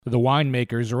The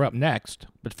Winemakers are up next,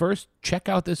 but first, check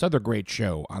out this other great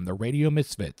show on the Radio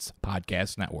Misfits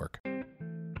Podcast Network.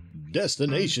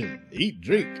 Destination Eat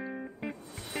Drink.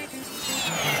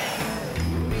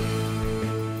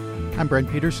 I'm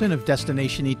Brent Peterson of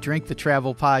Destination Eat Drink, the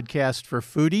travel podcast for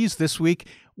foodies. This week,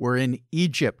 we're in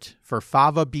Egypt for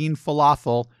fava bean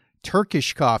falafel,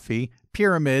 Turkish coffee,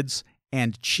 pyramids,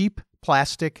 and cheap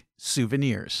plastic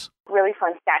souvenirs. Really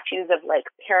fun statues of like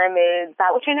pyramids,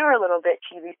 which I know are a little bit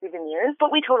cheesy souvenirs,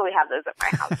 but we totally have those at my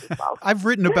house as well. I've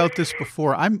written about this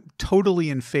before. I'm totally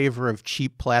in favor of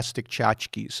cheap plastic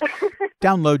tchotchkes.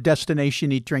 Download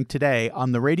Destination Eat Drink today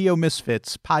on the Radio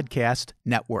Misfits Podcast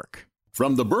Network.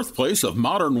 From the birthplace of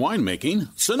modern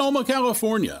winemaking, Sonoma,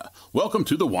 California, welcome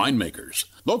to the Winemakers.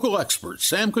 Local experts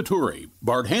Sam Couturi,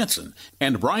 Bart Hansen,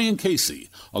 and Brian Casey,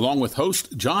 along with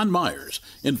host John Myers,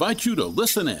 invite you to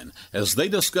listen in as they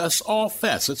discuss all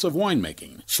facets of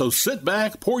winemaking. So sit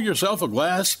back, pour yourself a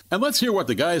glass, and let's hear what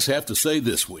the guys have to say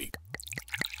this week.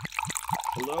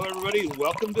 Hello, everybody.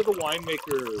 Welcome to the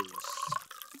Winemakers.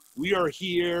 We are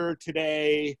here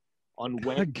today on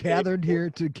Wednesday. Gathered here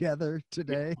together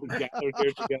today.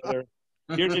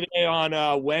 Here today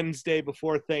on Wednesday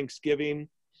before Thanksgiving.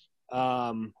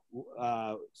 Someone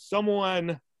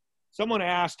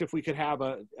asked if we could have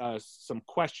some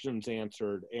questions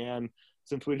answered, and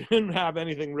since we didn't have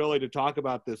anything really to talk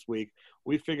about this week,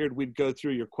 we figured we'd go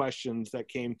through your questions that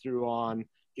came through on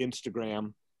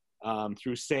Instagram,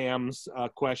 through Sam's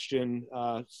question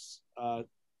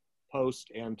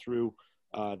post and through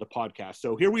the podcast.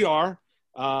 So here we are.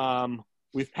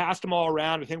 We've passed them all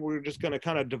around. I think we're just going to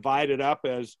kind of divide it up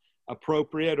as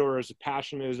appropriate or as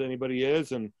passionate as anybody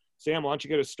is. And Sam, why don't you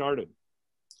get us started?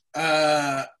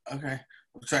 Okay.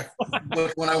 We'll check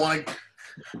which one I want to.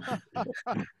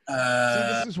 See,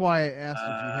 this is why I asked if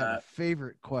you had a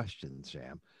favorite question,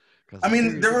 Sam. I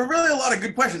mean, there were really a lot of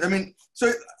good questions. I mean,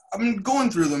 so I'm going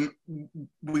through them.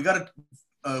 We got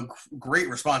a great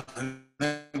response. I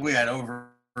think we had over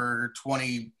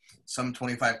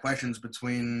 25 questions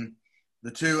between the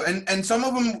two, and some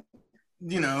of them,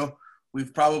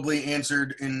 we've probably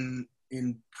answered in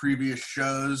previous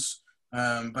shows,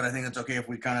 but I think it's okay if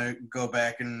we kind of go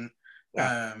back and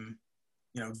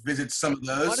visit some of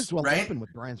those. Might as well right? open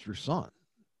with Brian's Roussan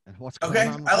and what's going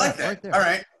on. I like that. Right there. All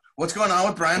right, what's going on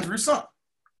with Brian's Roussan?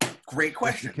 Great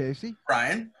question, Mr. Casey.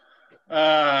 Brian.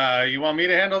 You want me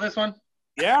to handle this one?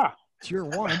 Yeah, it's your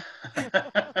one.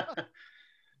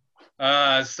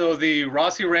 So the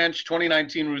Rossi Ranch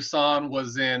 2019 Roussan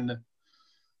was in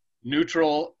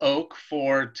neutral oak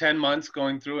for 10 months,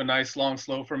 going through a nice long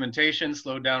slow fermentation,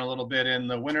 slowed down a little bit in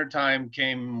the wintertime,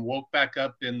 woke back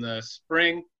up in the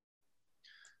spring.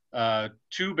 2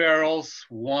 barrels,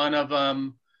 one of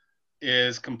them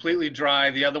is completely dry.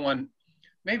 The other one,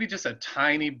 maybe just a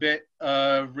tiny bit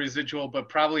residual, but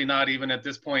probably not even at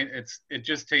this point. It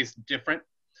just tastes different.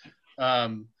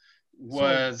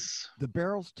 So the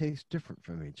barrels taste different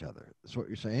from each other. That's what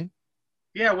you're saying?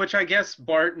 Yeah, which I guess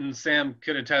Bart and Sam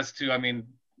could attest to. I mean,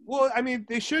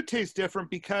 they should taste different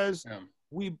because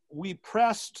we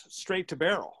pressed straight to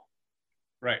barrel.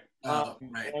 Right.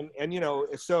 Right.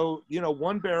 And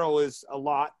one barrel is a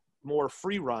lot more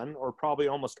free run, or probably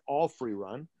almost all free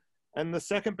run, and the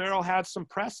second barrel had some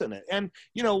press in it. And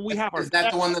we have Is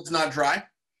that the one that's not dry?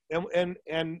 And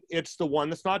it's the one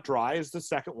that's not dry is the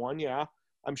second one. Yeah,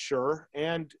 I'm sure.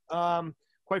 And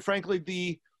quite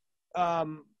frankly,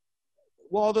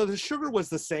 although the sugar was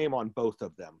the same on both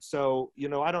of them, so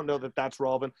I don't know that that's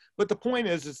relevant. But the point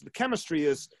is the chemistry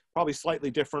is probably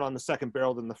slightly different on the second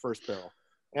barrel than the first barrel.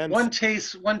 And one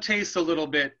tastes a little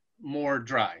bit more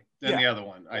dry than the other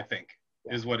one. I think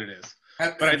is what it is.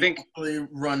 But I think you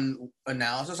run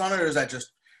analysis on it, or is that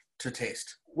just to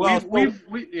taste? Well,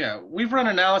 we've run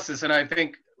analysis, and I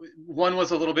think one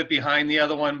was a little bit behind the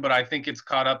other one, but I think it's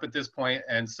caught up at this point.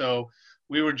 And so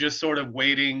we were just sort of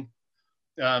waiting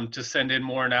to send in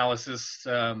more analysis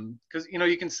because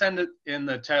you can send it in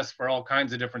the test for all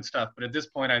kinds of different stuff. But at this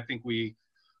point, I think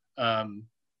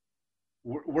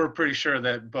we're pretty sure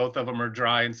that both of them are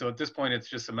dry, and so at this point, it's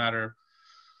just a matter of.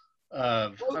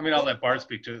 I'll let Bart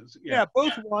speak to it. Yeah,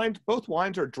 both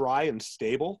wines are dry and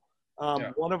stable.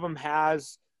 One of them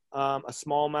has a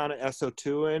small amount of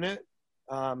SO2 in it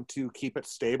to keep it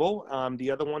stable. The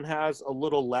other one has a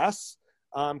little less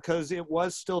because it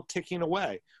was still ticking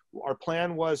away. Our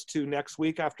plan was to next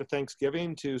week after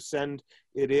Thanksgiving to send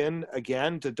it in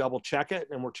again to double check it,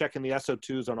 and we're checking the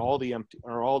SO2s on all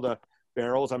the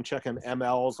barrels. I'm checking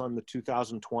MLs on the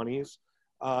 2020s.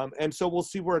 And so we'll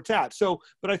see where it's at.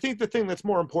 But I think the thing that's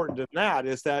more important than that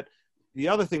is that the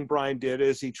other thing Brian did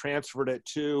is he transferred it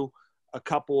to a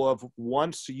couple of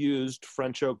once used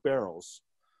French oak barrels.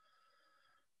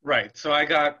 Right. So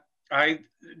I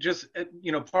just,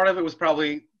 part of it was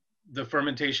probably the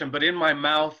fermentation, but in my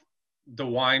mouth, the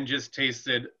wine just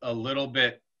tasted a little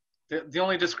bit, the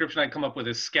only description I come up with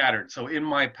is scattered. So in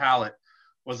my palate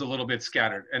was a little bit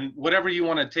scattered. And whatever you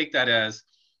want to take that as,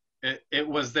 it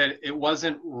was that it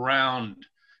wasn't round.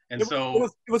 And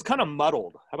it was kind of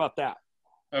muddled. How about that?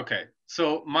 Okay.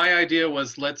 So my idea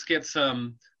was, let's get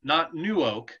some, not new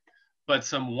oak, but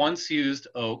some once used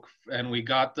oak. And we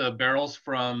got the barrels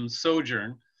from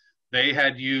Sojourn. They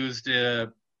had used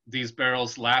these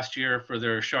barrels last year for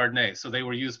their Chardonnay. So they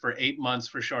were used for 8 months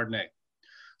for Chardonnay.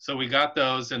 So we got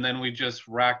those, and then we just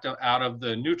racked them out of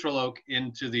the neutral oak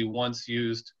into the once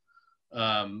used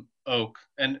oak,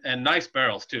 and nice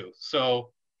barrels too.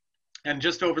 So, and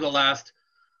just over the last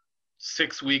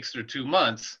 6 weeks or 2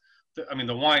 months,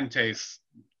 the wine tastes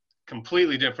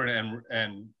completely different.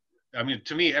 And I mean,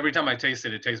 to me, every time I taste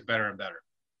it, it tastes better and better.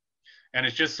 And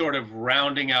it's just sort of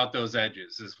rounding out those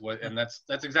edges and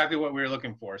that's exactly what we were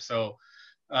looking for. So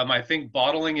I think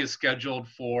bottling is scheduled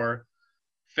for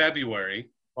February.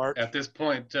 March. At this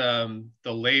point, the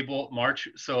label March.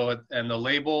 So, and the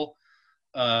label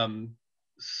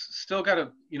still got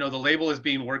to, the label is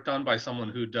being worked on by someone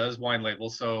who does wine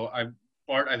labels. So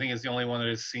Bart, I think, is the only one that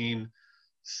has seen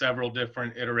several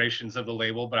different iterations of the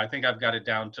label, but I think I've got it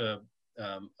down to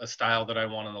a style that I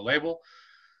want on the label.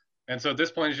 And so at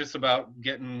this point, it's just about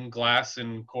getting glass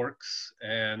and corks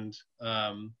and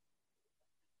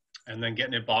then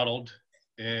getting it bottled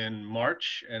in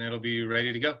March, and it'll be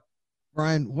ready to go.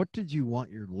 Brian, what did you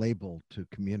want your label to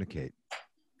communicate?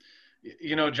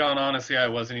 John, honestly, I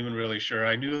wasn't even really sure.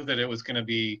 I knew that it was going to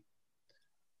be,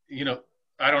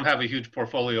 I don't have a huge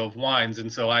portfolio of wines,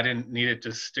 and so I didn't need it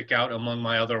to stick out among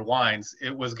my other wines.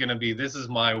 It was going to be, this is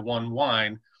my one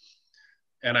wine.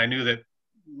 And I knew that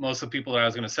most of the people that I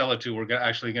was going to sell it to were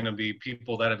actually going to be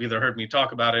people that have either heard me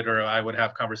talk about it or I would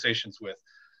have conversations with.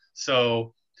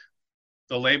 So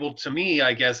the label, to me,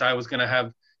 I guess I was going to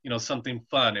have, something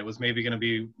fun. It was maybe going to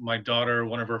be my daughter,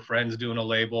 one of her friends doing a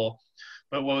label.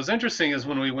 But what was interesting is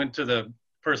when we went to the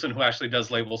person who actually does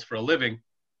labels for a living,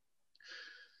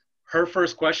 her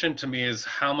first question to me is,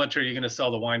 how much are you going to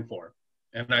sell the wine for?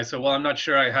 And I said, well, I'm not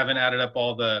sure. I haven't added up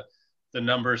all the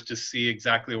numbers to see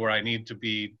exactly where I need to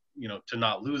be, to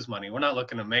not lose money. We're not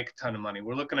looking to make a ton of money.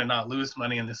 We're looking to not lose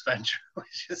money in this venture,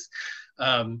 which is,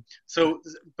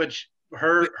 but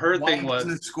her thing was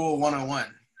Business School 101.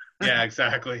 Yeah,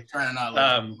 exactly. Trying to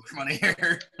not lose money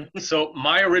here. So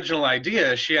my original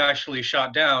idea, she actually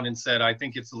shot down and said, I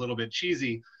think it's a little bit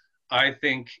cheesy. I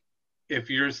think if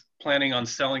you're planning on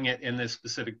selling it in this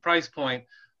specific price point,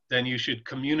 then you should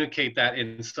communicate that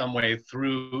in some way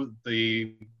through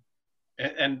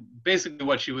and basically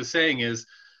what she was saying is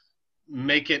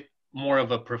make it more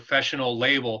of a professional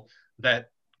label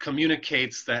that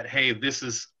communicates that, hey, this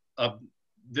is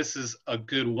a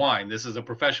good wine. This is a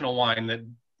professional wine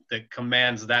that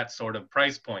commands that sort of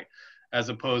price point, as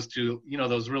opposed to,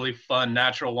 those really fun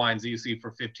natural wines that you see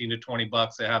for 15 to 20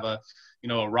 bucks. They have a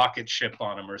rocket ship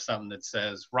on them or something that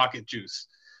says rocket juice.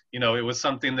 It was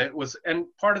something that was, and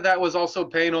part of that was also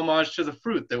paying homage to the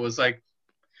fruit. That was like,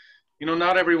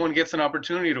 not everyone gets an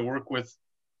opportunity to work with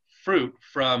fruit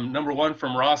from, number one,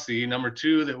 from Rossi, number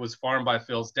two, that was farmed by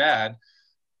Phil's dad.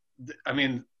 I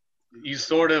mean, you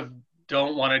sort of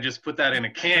don't want to just put that in a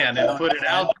can and put it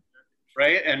out,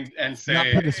 right? And say, not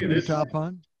put a screw top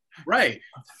on. Right.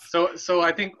 So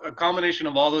I think a combination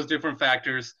of all those different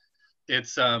factors.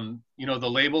 It's the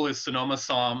label is Sonoma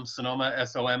Somm, Sonoma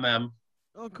SOMM.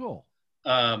 Oh, cool.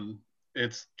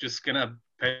 It's just gonna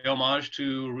pay homage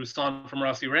to Roussan from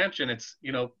Rossi Ranch, and it's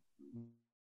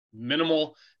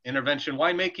minimal intervention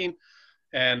winemaking.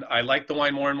 And I like the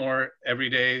wine more and more every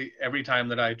day. Every time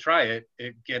that I try it,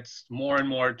 it gets more and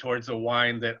more towards a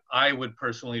wine that I would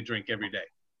personally drink every day.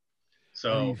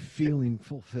 So, are you feeling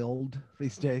fulfilled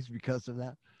these days because of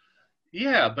that?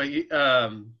 Yeah, but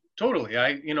totally.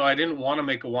 I didn't want to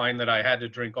make a wine that I had to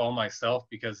drink all myself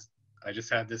because I just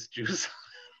had this juice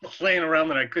laying around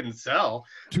that I couldn't sell.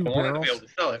 I wanted to be able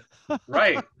to sell it.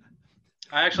 Right.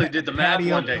 I actually did the math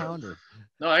one day.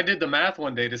 No, I did the math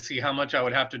one day to see how much I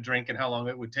would have to drink and how long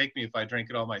it would take me if I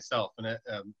drank it all myself. And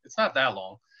it's not that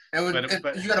long. You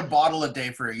got a bottle a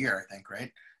day for a year, I think,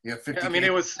 right? You have 50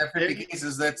 cases. 50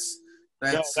 cases,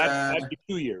 that'd be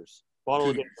 2 years.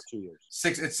 Bottle a day for 2 years.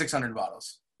 It's 600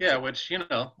 bottles. Yeah, which,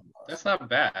 that's not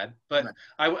bad. But right.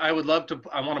 I would love to,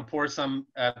 I want to pour some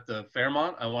at the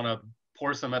Fairmont. I want to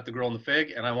pour some at the Girl in the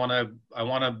Fig. And I want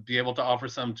to be able to offer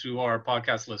some to our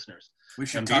podcast listeners. We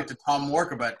should talk to Tom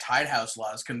Wark about Tide House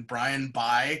laws. Can Brian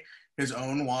buy his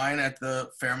own wine at the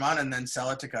Fairmont and then sell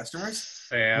it to customers?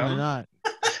 Why Sam, not?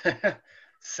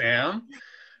 Sam,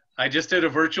 I just did a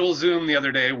virtual Zoom the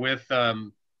other day with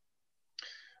a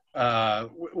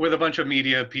bunch of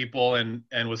media people and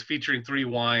was featuring 3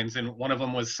 wines, and one of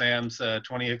them was Sam's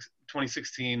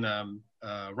 2016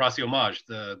 Rossi Hommage,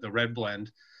 the red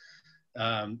blend.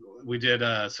 We did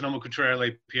Sonoma Cutrer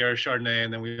Le Pierre Chardonnay,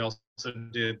 and then we also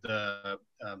did the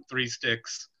 3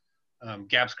 Sticks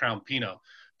Gaps Crown Pinot.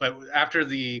 But after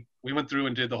we went through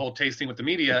and did the whole tasting with the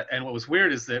media, and what was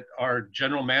weird is that our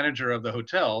general manager of the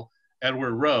hotel,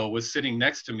 Edward Rowe, was sitting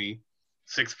next to me,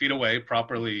 6 feet away,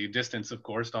 properly distanced, of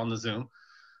course, on the Zoom,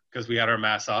 because we had our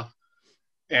masks off.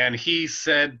 And he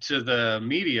said to the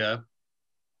media,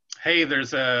 hey,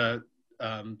 there's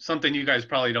something you guys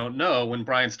probably don't know when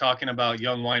Brian's talking about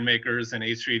young winemakers and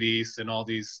 8th Street East and all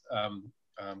these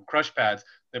crush pads,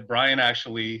 that Brian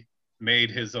actually made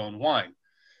his own wine.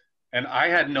 And I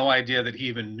had no idea that he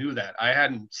even knew that. I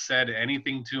hadn't said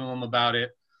anything to him about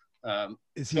it.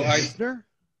 Is he a listener?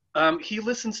 He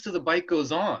listens to The Bite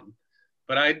Goes On,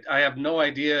 but I have no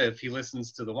idea if he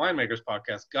listens to the Winemakers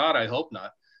podcast. God, I hope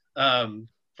not.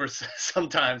 For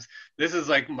sometimes this is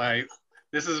my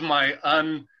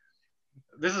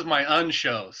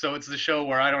unshow. So it's the show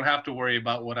where I don't have to worry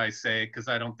about what I say, because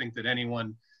I don't think that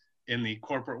anyone in the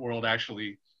corporate world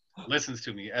actually listens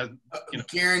to me. As you know,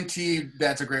 Guaranteed,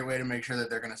 that's a great way to make sure that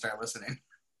they're going to start listening.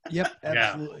 Yep,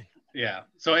 absolutely. Yeah.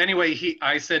 So anyway,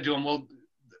 I said to him, well,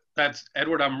 that's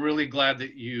Edward, I'm really glad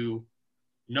that you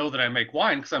know that I make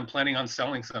wine, because I'm planning on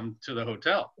selling some to the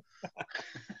hotel.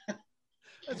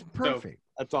 That's perfect. So,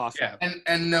 that's awesome. Yeah.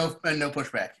 And no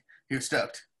pushback. He was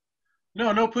stoked.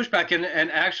 No pushback.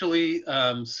 And actually,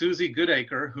 Susie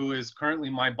Goodacre, who is currently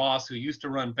my boss, who used to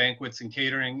run banquets and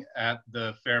catering at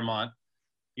the Fairmont,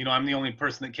 you know, I'm the only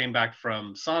person that came back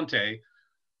from Sante.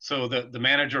 So the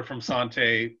manager from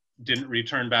Sante didn't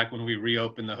return back when we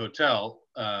reopened the hotel.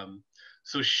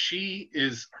 So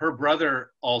her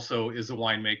brother also is a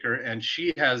winemaker, and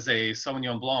she has a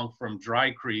Sauvignon Blanc from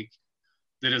Dry Creek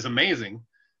that is amazing,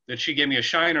 that she gave me a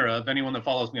shiner of. Anyone that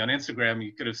follows me on Instagram,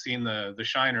 you could have seen the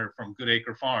shiner from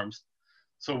Goodacre Farms.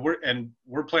 So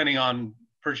we're planning on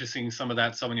purchasing some of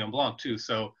that Sauvignon Blanc too.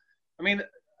 So, I mean,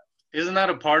 isn't that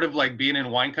a part of like being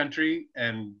in wine country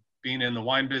and being in the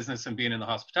wine business and being in the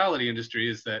hospitality industry,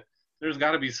 is that there's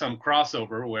got to be some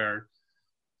crossover where,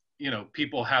 you know,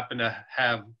 people happen to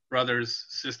have brothers,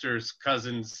 sisters,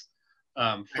 cousins,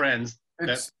 friends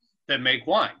that make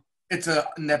wine. It's a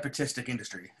nepotistic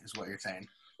industry, is what you're saying.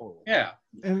 Yeah.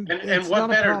 And it's what not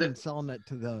better a problem than selling it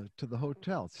to the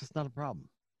hotel. It's just not a problem.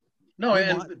 No,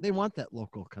 They want that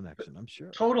local connection, I'm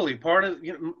sure. Totally. Part of,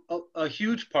 you know, a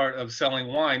huge part of selling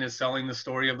wine is selling the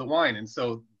story of the wine. And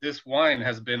so this wine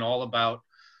has been all about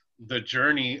the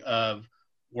journey of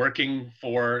working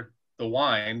for the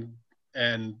wine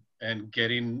and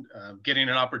getting an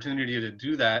opportunity to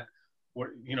do that.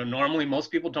 Where, you know, normally most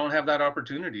people don't have that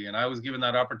opportunity, and I was given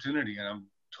that opportunity, and I'm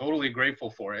totally grateful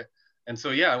for it. And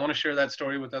so, yeah, I want to share that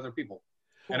story with other people.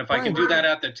 And if I can do that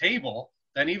at the table,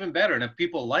 then even better. And if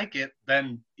people like it,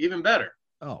 then even better.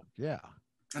 Oh, yeah.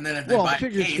 And then if they buy a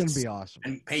it's case going to be awesome.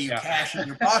 and pay you cash in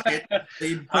your pocket,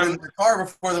 they put it in their car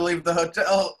before they leave the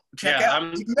hotel. Check out.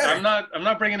 I'm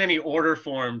not bringing any order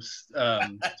forms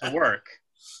to work.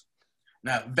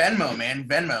 No, Venmo, man,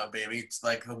 Venmo, baby. It's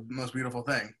like the most beautiful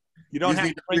thing. You're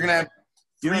gonna have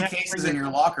 3 cases in your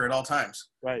locker at all times.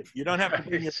 Right. You don't have to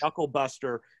bring your knuckle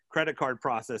buster credit card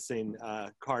processing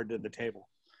card to the table.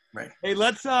 Right. Hey,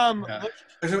 let's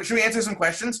should we answer some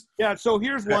questions? Yeah. So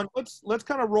here's one. Let's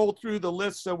kind of roll through the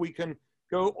list so we can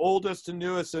go oldest to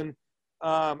newest. And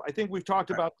I think we've talked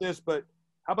about this, but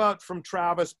how about from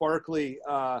Travis Barkley?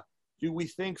 Do we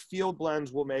think field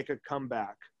blends will make a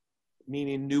comeback,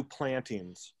 meaning new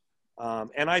plantings?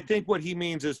 And I think what he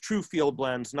means is true field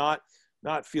blends, not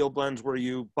field blends where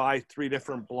you buy 3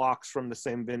 different blocks from the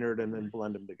same vineyard and then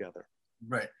blend them together.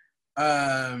 Right.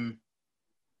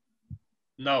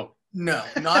 No,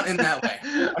 not in that way.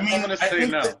 I mean, I'm gonna say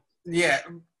no.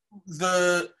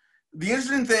 The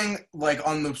interesting thing, like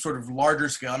on the sort of larger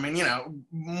scale, I mean, you know,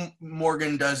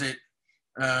 Morgan does it.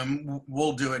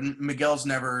 We'll do it. Miguel's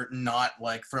never not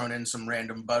like thrown in some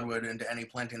random budwood into any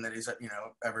planting that he's, you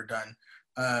know, ever done.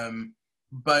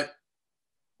 But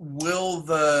will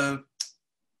the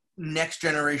next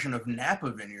generation of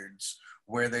Napa vineyards,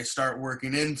 where they start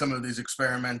working in some of these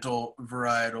experimental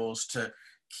varietals to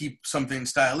keep something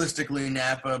stylistically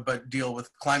Napa, but deal with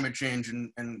climate change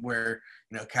and where,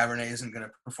 you know, Cabernet isn't going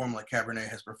to perform like Cabernet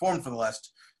has performed for the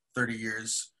last 30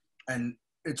 years. And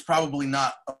it's probably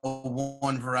not a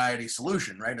one variety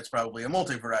solution, right? It's probably a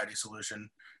multi-variety solution.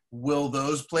 Will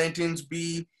those plantings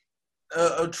be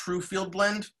a true field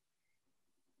blend?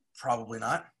 Probably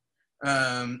not.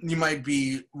 You might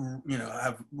be,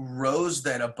 have rows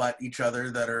that abut each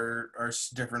other that are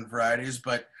different varieties,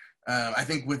 but I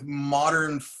think with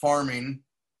modern farming,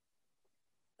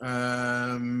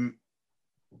 you're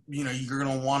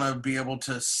going to want to be able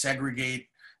to segregate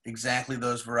exactly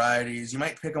those varieties. You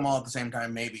might pick them all at the same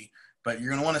time, maybe, but you're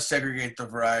going to want to segregate the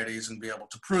varieties and be able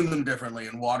to prune them differently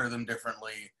and water them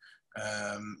differently,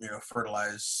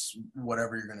 fertilize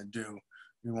whatever you're going to do.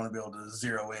 You want to be able to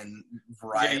zero in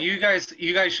variety. Yeah,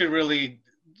 you guys should really,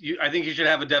 I think you should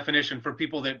have a definition for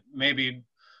people that maybe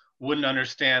wouldn't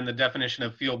understand the definition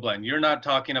of field blend. You're not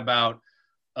talking about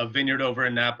a vineyard over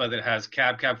in Napa that has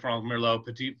Cab, Franc, Merlot,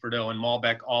 Petit Verdot, and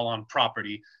Malbec all on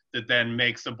property that then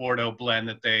makes a Bordeaux blend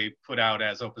that they put out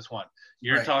as Opus One.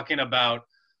 You're Right. talking about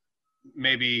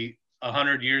maybe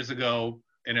 100 years ago,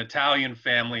 an Italian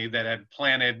family that had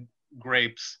planted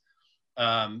grapes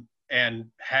and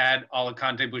had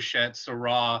Alicante, Bouchette,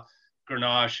 Syrah,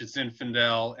 Grenache,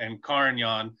 Zinfandel, and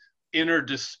Carignan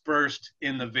interdispersed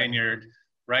in the vineyard,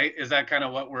 right? Is that kind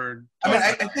of what we're I mean,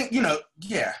 I think,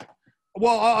 yeah.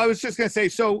 Well, I was just going to say,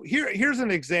 so here's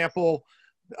an example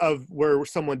of where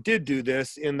someone did do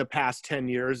this in the past 10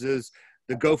 years is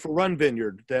the Go for Run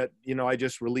vineyard that, I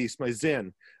just released my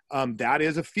Zin. That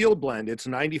is a field blend. It's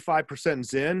 95%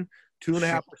 Zin,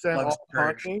 2.5%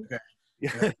 Alicante. Okay.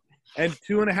 Yeah. And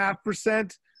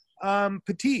 2.5%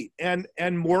 Petit. And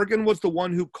Morgan was the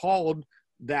one who called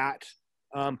that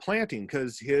planting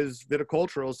because his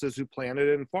viticulturalist is who planted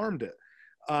it and farmed it.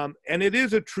 And it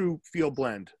is a true field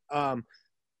blend.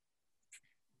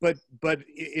 But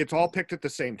it's all picked at the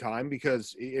same time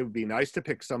because it would be nice to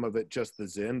pick some of it just the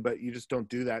Zin, but you just don't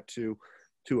do that to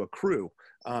a crew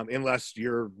unless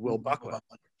you're Will Buckland.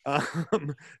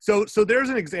 So there's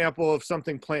an example of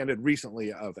something planted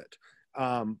recently of it.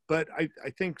 But I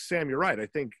think, Sam, you're right. I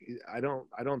think I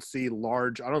don't see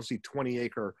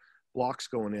 20-acre blocks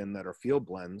going in that are field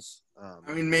blends.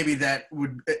 I mean, maybe that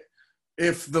would,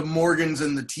 if the Morgans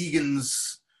and the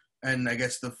Tegans and I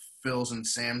guess the Phils and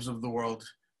Sams of the world,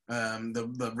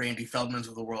 the Randy Feldmans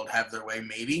of the world have their way,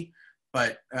 maybe.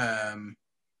 But,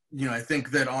 I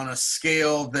think that on a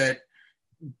scale that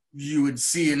you would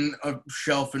see in a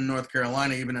shelf in North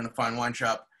Carolina, even in a fine wine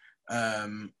shop,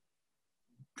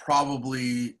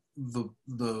 probably the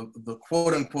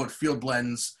quote unquote field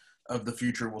blends of the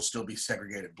future will still be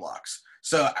segregated blocks.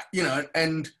 So,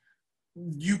 and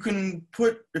you can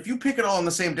if you pick it all on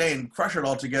the same day and crush it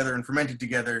all together and ferment it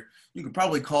together, you could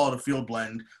probably call it a field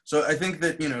blend. So I think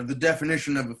that, the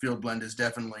definition of a field blend is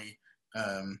definitely,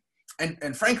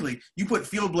 and frankly, you put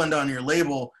field blend on your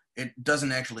label, it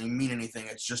doesn't actually mean anything.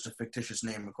 It's just a fictitious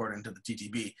name according to the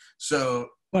TTB. So,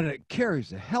 but it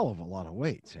carries a hell of a lot of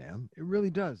weight, Sam. It really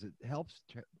does. It helps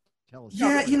tell us.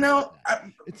 Yeah,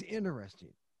 it's interesting.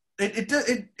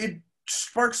 It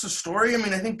sparks a story. I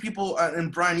mean, I think people,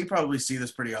 and Brian, you probably see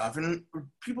this pretty often.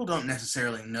 People don't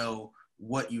necessarily know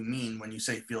what you mean when you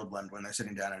say field blend when they're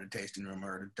sitting down at a tasting room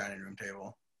or at a dining room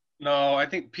table. No, I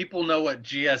think people know what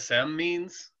GSM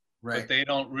means, right? But they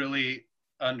don't really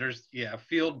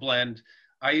field blend.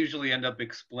 I usually end up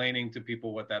explaining to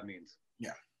people what that means.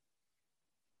 Yeah.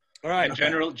 All right.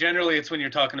 And generally, it's when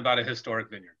you're talking about a historic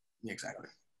vineyard. Yeah, exactly.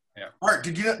 Yeah. Bart,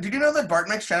 did you know that Bart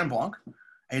makes Chenin Blanc?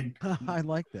 I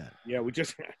like that. Yeah, we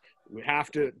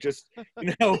have to just,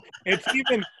 it's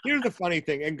even, here's the funny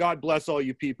thing, and God bless all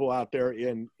you people out there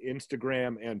in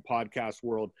Instagram and podcast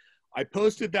world. I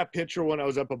posted that picture when I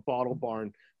was up at Bottle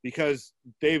Barn because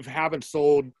they haven't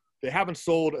sold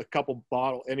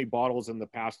any bottles in the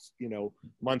past,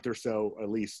 month or so, at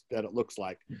least that it looks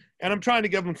like. And I'm trying to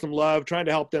give them some love, trying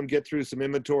to help them get through some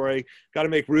inventory, got to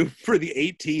make room for the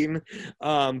 18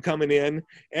 coming in.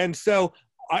 And so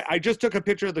I just took a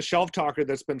picture of the shelf talker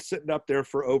that's been sitting up there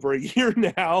for over a year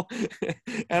now,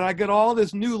 and I get all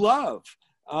this new love.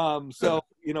 So,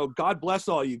 God bless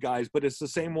all you guys, but it's the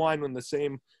same wine with the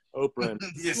same Oprah.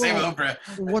 Yeah, same Oprah.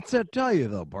 What's that tell you,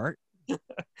 though, Bart?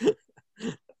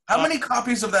 How many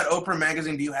copies of that Oprah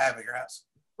magazine do you have at your house?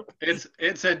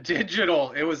 It's a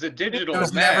digital. It was a digital. It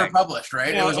was mag. never published,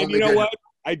 right? Yeah, It was and only you know digital. what?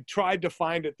 I tried to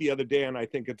find it the other day, and I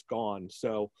think it's gone.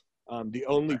 So the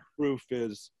only proof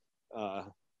is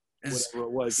whatever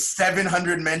it was.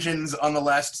 700 mentions on the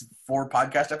last 4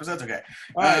 podcast episodes. Okay.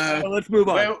 All right, so let's move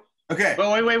on. Okay.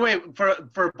 But wait.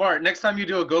 For Bart, next time you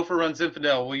do a Go for Run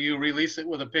Zinfandel, will you release it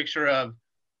with a picture of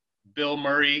Bill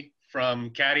Murray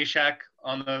from Caddyshack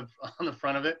on the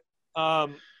front of it?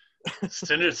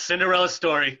 Cinderella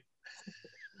story.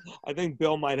 I think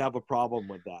Bill might have a problem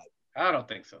with that. I don't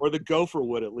think so. Or the gopher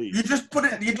would at least. You just put a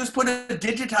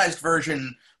digitized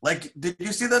version. Like, did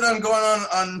you see that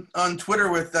going on Twitter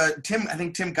with Tim? I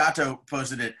think Tim Gatto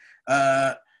posted it.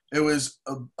 It was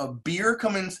a beer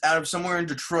coming out of somewhere in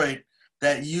Detroit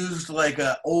that used like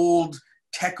a old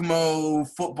Tecmo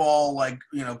football, like,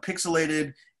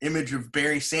 pixelated image of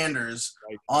Barry Sanders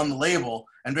on the label,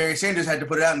 and Barry Sanders had to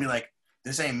put it out and be like,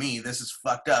 "This ain't me. This is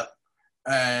fucked up."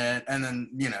 And then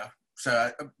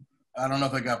so I don't know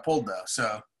if it got pulled though.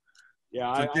 So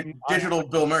yeah, digital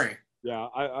Bill Murray. Yeah,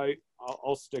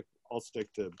 I'll stick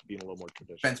to being a little more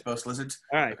traditional. Fence post lizards.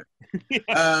 All right.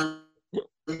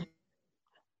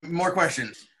 More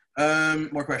questions.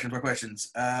 More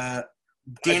questions.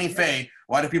 Danny Fay,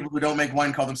 why do people who don't make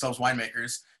wine call themselves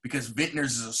winemakers? Because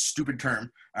vintners is a stupid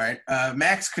term. All right.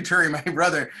 Max Katuri, my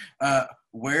brother,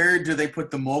 where do they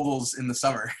put the moguls in the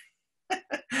summer?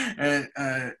 In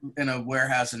a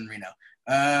warehouse in Reno.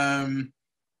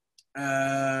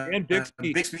 And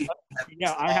Bixby.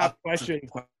 Yeah, I have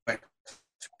questions.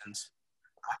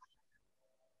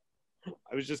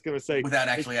 I was just going to say. Without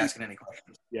actually asking any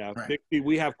questions. Yeah, right. Bixby,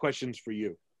 we have questions for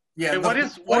you. Yeah, hey,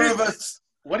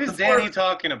 what is Danny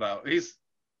talking about? He's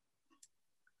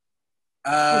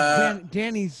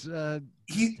Danny's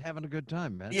he's having a good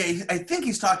time, man. Yeah, I think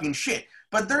he's talking shit.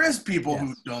 But there is people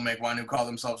who don't make wine who call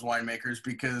themselves winemakers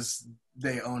because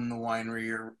they own the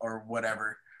winery or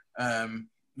whatever.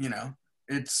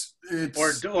 It's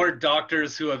or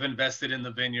doctors who have invested in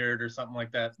the vineyard or something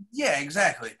like that. Yeah,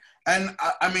 exactly. And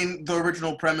I mean, the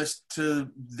original premise to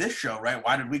this show, right?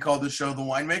 Why did we call this show The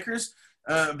Winemakers?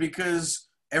 Because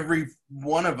every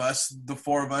one of us, the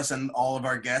four of us, and all of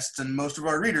our guests, and most of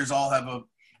our readers all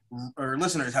or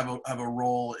listeners have a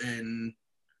role in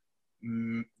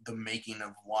the making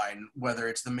of wine, whether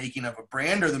it's the making of a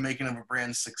brand or the making of a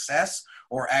brand's success,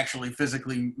 or actually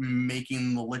physically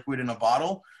making the liquid in a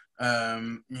bottle.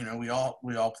 We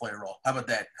all play a role. How about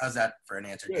that? How's that for an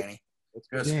answer, Danny?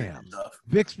 Damn.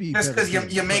 Bixby. Just because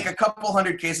you make a couple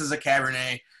hundred cases of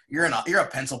Cabernet, you're a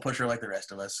pencil pusher like the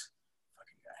rest of us.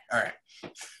 Fucking guy. All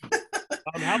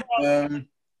right.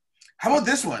 How about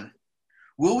this one?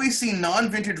 Will we see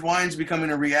non-vintage wines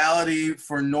becoming a reality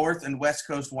for North and West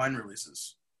Coast wine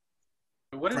releases?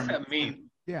 What does that mean?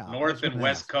 Yeah, North and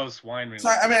West Coast wine releases. So,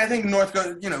 I mean, I think North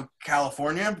Coast,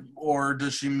 California, or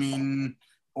does she mean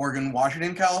Oregon,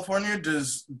 Washington, California?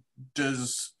 Does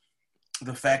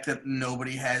the fact that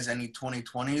nobody has any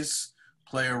 2020s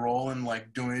play a role in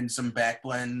like doing some back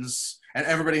blends, and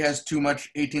everybody has too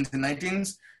much 18s and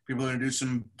 19s? People are going to do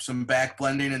some back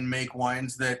blending and make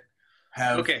wines that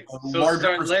have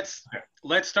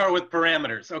let's start with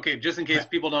parameters. Okay, just in case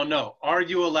people don't know, are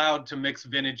you allowed to mix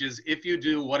vintages? If you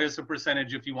do, what is the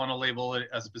percentage if you want to label it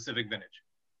a specific vintage?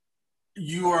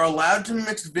 You are allowed to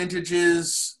mix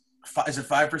vintages. Is it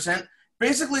 5%?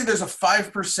 Basically, there's a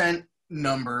 5%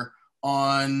 number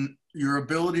on your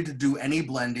ability to do any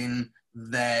blending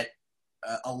that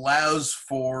allows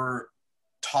for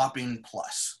topping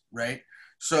plus, right?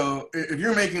 So if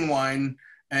you're making wine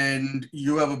and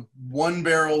you have one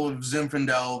barrel of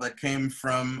Zinfandel that came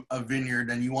from a vineyard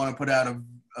and you want to put out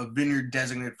a vineyard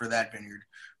designate for that vineyard,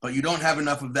 but you don't have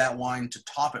enough of that wine to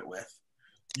top it with,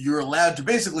 you're allowed to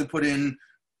basically put in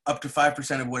up to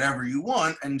 5% of whatever you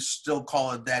want and still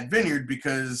call it that vineyard,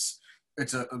 because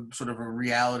it's a sort of a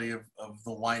reality of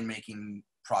the winemaking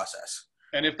process.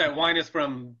 And if that wine is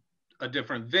from a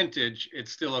different vintage,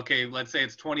 it's still okay. Let's say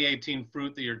it's 2018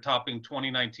 fruit that you're topping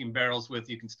 2019 barrels with,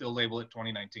 you can still label it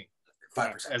 2019.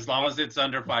 5%. As long as it's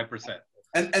under 5%.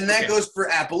 And that goes for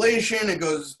appellation. It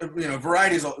goes,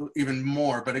 varieties even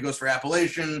more, but it goes for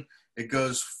appellation. It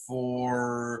goes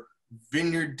for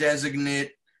vineyard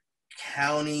designate,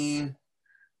 county,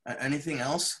 anything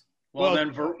else? Well,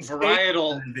 then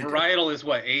varietal is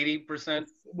what, 80%?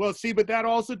 Well, see, but that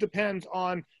also depends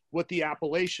on what the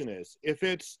appellation is. If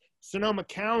it's Sonoma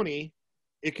County,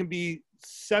 it can be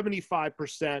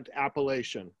 75%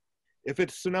 appellation. If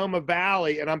it's Sonoma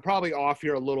Valley, and I'm probably off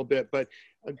here a little bit, but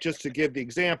just to give the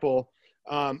example,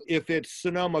 if it's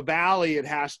Sonoma Valley, it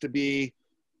has to be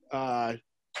 90%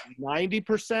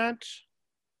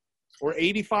 or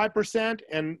 85%,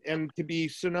 and to be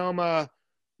Sonoma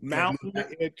Mountain,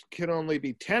 it can only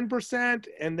be 10%,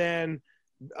 and then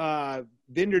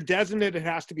vineyard designate, it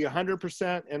has to be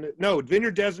 100%, and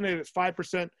vineyard designate is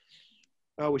 5%.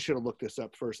 Oh, we should have looked this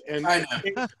up first. And I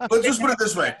know. Let's just put it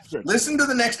this way. Listen to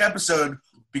the next episode,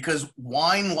 because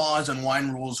wine laws and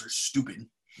wine rules are stupid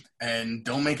and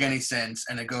don't make any sense.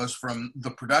 And it goes from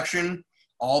the production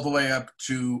all the way up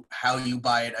to how you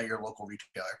buy it at your local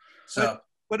retailer. So,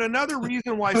 but another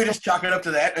reason why we just chalk it up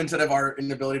to that instead of our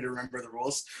inability to remember the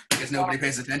rules because nobody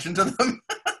pays attention to them.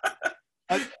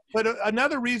 But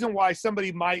another reason why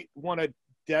somebody might want to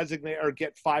designate or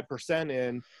get 5%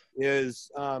 in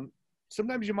is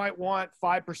sometimes you might want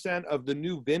 5% of the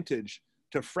new vintage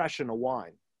to freshen a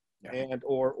wine, and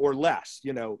or less.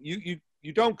 You know, you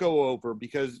don't go over,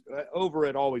 because over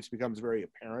it always becomes very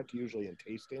apparent, usually in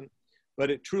tasting, but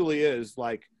it truly is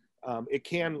like it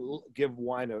can give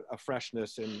wine a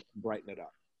freshness and brighten it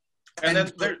up. And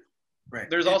then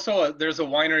there's also there's a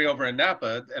winery over in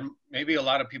Napa, and maybe a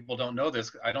lot of people don't know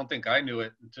this. I don't think I knew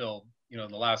it until, you know,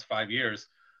 the last 5 years,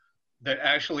 that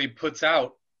actually puts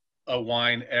out a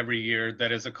wine every year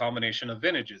that is a combination of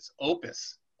vintages.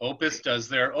 Opus does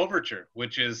their Overture,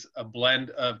 which is a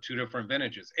blend of 2 different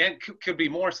vintages, and could be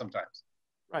more sometimes.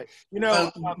 Right. You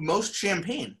know, most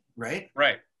champagne, right?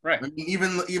 Right. I mean,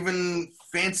 even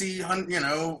fancy, you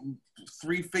know,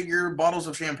 3-figure bottles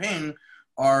of champagne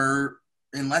are,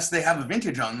 unless they have a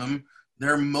vintage on them,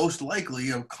 they're most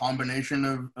likely a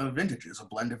combination of vintages, a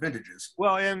blend of vintages.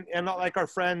 Well, and like our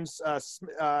friends,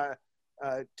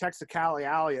 Texacali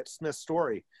Alley at Smith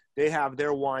Story, they have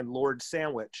their wine Lord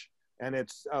Sandwich, and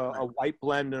it's a white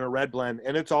blend and a red blend,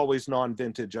 and it's always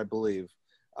non-vintage, I believe.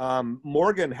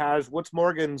 Morgan has, what's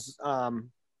Morgan's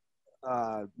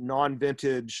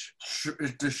non-vintage?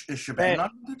 Is Shebang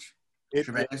non-vintage?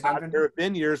 There have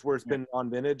been years where it's been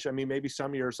non-vintage. I mean, maybe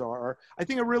some years are. I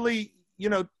think it really, you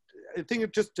know, I think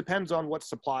it just depends on what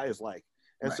supply is like.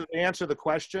 And so to answer the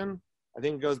question, I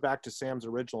think it goes back to Sam's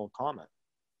original comment.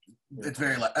 It's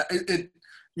very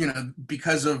you know,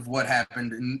 because of what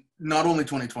happened in not only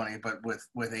 2020, but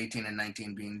with 18 and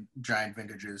 19 being giant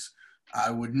vintages, I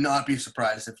would not be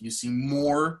surprised if you see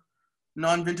more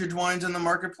non-vintage wines in the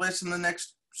marketplace in the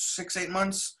next 6-8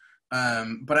 months.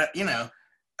 But you know,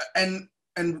 and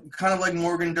kind of like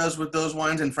Morgan does with those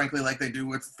wines, and frankly, like they do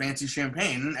with fancy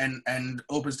champagne, and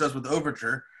Opus does with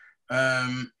Overture,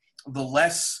 the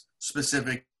less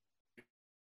specific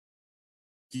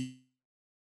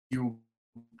you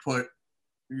put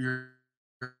your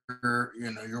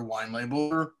wine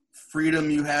label, freedom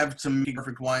you have to make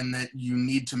perfect wine that you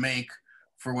need to make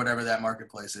for whatever that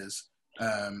marketplace is.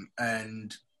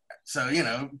 And so, you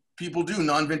know, people do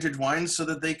non-vintage wines so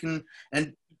that they can,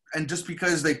 and just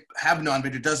because they have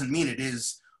non-vintage doesn't mean it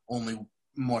is only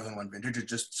more than one vintage. It's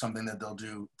just something that they'll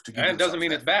do to give. And it doesn't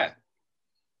mean it's bad.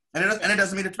 And it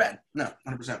doesn't mean it's bad. No,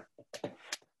 100%.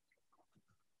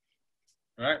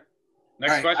 All right.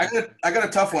 Next question. I got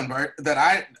a tough one, Bart, that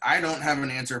I don't have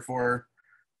an answer for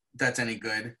that's any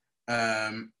good.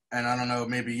 And I don't know,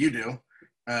 maybe you do.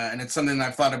 And it's something that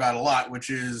I've thought about a lot, which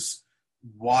is,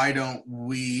 why don't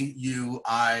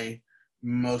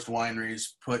most wineries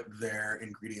put their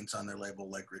ingredients on their label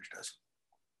like Ridge does?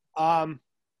 I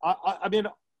mean,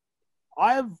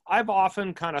 I've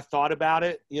often kind of thought about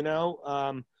it, you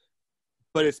know,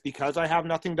 but it's because I have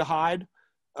nothing to hide.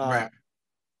 Right.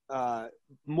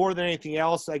 More than anything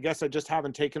else, I guess I just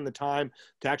haven't taken the time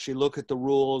to actually look at the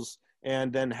rules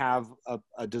and then have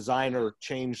a designer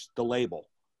change the label,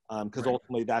 because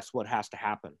ultimately that's what has to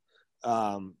happen.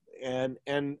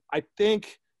 And I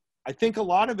think a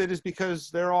lot of it is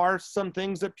because there are some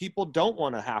things that people don't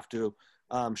want to have to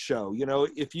show. You know,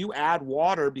 if you add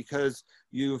water because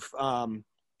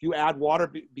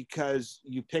because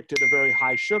you picked it a very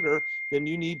high sugar, then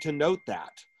you need to note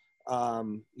that.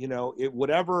 You know,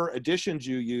 whatever additions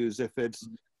you use, if it's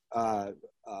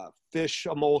fish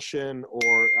emulsion,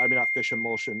 or not fish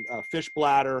emulsion, fish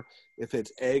bladder, if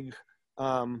it's egg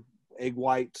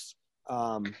whites.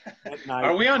 At night.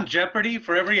 Are we on Jeopardy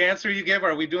for every answer you give?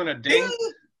 Are we doing a ding?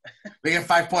 We get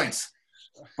 5 points.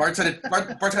 Bart's had a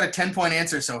 10-point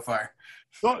answer so far.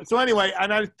 So anyway,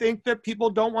 and I think that people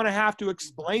don't want to have to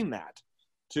explain that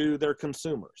to their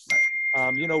consumers.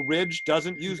 You know, Ridge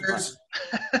doesn't use butter.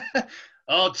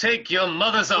 I'll take your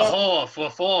mother's a whore for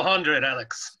 400,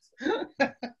 Alex.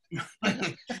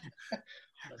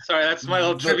 Sorry, that's my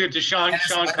little tribute to Sean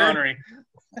Connery.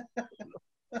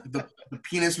 The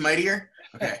penis mightier?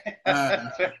 Okay.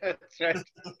 That's right.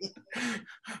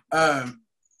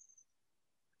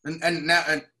 And now,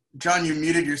 John, you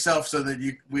muted yourself so that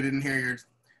we didn't hear your.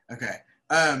 Okay.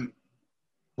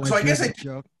 So I guess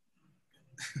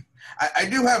I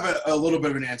do have a little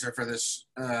bit of an answer for this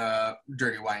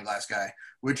dirty wine glass guy,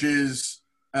 which is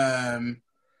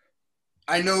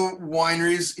I know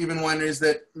wineries, even wineries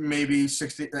that maybe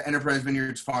 60 Enterprise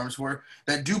Vineyards Farms were,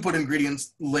 that do put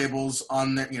ingredients labels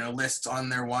on their, lists on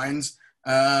their wines,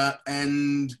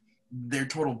 and they're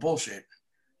total bullshit.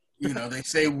 You know, they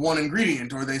say one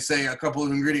ingredient or they say a couple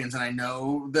of ingredients, and I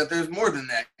know that there's more than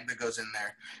that goes in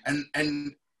there. And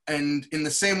in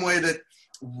the same way that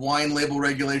wine label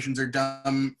regulations are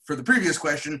dumb for the previous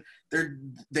question, they're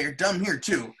dumb here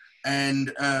too.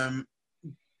 And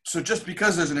so just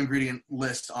because there's an ingredient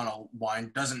list on a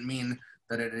wine doesn't mean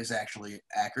that it is actually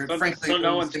accurate. So, Frankly, so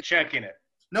no one's checking it.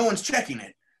 No one's checking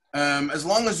it. As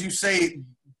long as you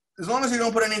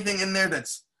don't put anything in there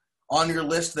that's on your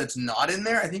list that's not in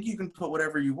there, I think you can put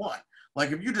whatever you want.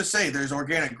 Like if you just say there's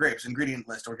organic grapes, ingredient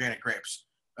list, organic grapes,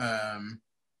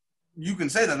 you can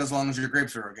say that as long as your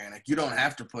grapes are organic. You don't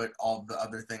have to put all the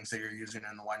other things that you're using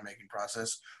in the winemaking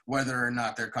process, whether or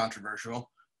not they're controversial.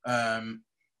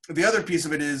 The other piece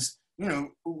of it is,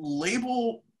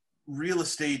 label real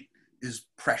estate is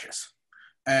precious.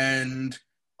 And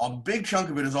a big chunk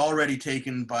of it is already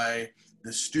taken by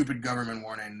the stupid government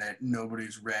warning that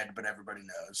nobody's read, but everybody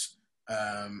knows.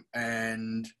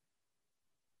 And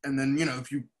then,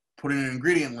 if you put in an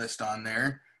ingredient list on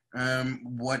there,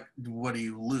 what do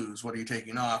you lose? What are you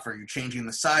taking off? Are you changing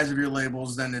the size of your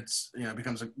labels? Then it's,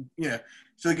 becomes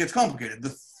so it gets complicated.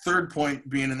 The third point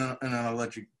being, and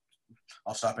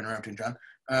I'll stop interrupting, John,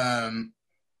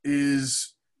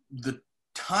 is the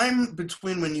time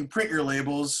between when you print your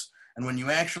labels and when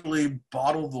you actually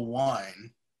bottle the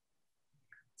wine.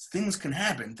 Things can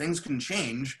happen. Things can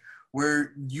change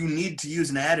where you need to use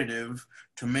an additive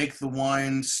to make the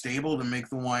wine stable, to make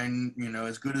the wine,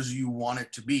 as good as you want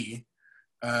it to be,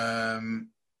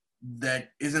 that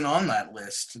isn't on that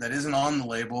list, that isn't on the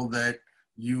label, that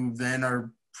you then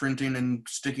are printing and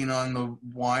sticking on the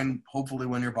wine, hopefully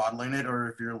when you're bottling it, or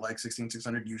if you're like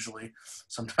 16600, usually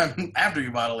sometime after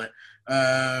you bottle it.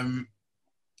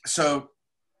 So,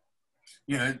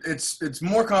 it's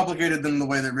more complicated than the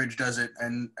way that Ridge does it.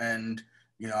 And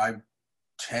I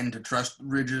tend to trust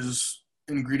Ridge's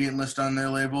ingredient list on their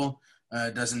label.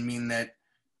 Doesn't mean that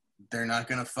they're not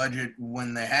going to fudge it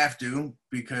when they have to,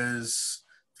 because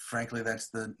frankly, that's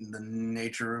the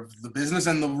nature of the business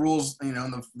and the rules,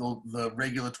 the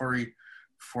regulatory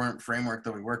framework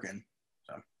that we work in.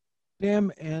 So,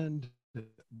 Sam and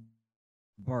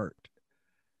Bart,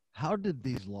 how did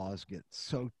these laws get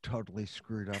so totally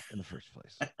screwed up in the first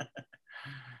place?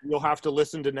 You'll have to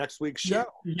listen to next week's show.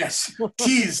 Yes.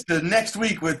 Tease to next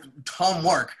week with Tom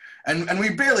Work. And we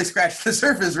barely scratched the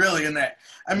surface really in that.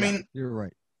 I mean, you're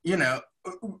right.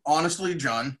 Honestly,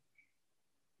 John,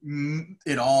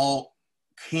 it all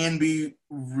can be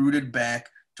rooted back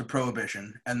to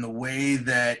Prohibition and the way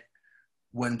that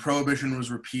when Prohibition was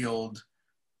repealed,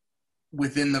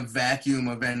 within the vacuum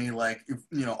of any, if,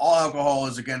 all alcohol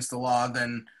is against the law,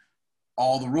 then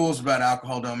all the rules about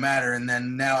alcohol don't matter. And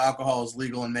then now alcohol is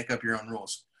legal and make up your own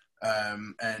rules.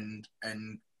 And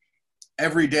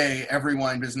every day, every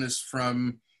wine business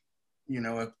from,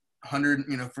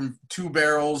 100, from 2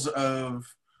 barrels of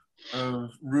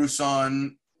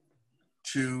Rousson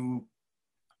to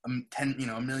 1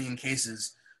 million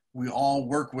cases, we all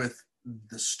work with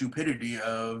the stupidity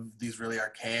of these really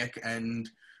archaic and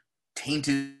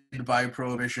tainted by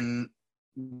Prohibition,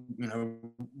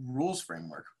 rules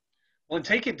framework. Well, and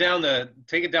take it down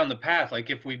the path. Like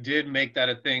if we did make that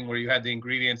a thing where you had the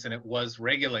ingredients and it was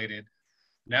regulated,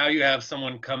 now you have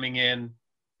someone coming in,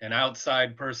 an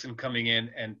outside person coming in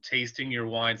and tasting your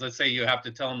wines. Let's say you have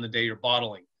to tell them the day you're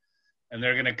bottling, and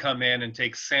they're going to come in and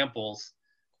take samples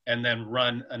and then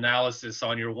run analysis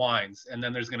on your wines. And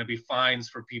then there's going to be fines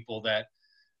for people that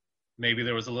maybe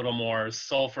there was a little more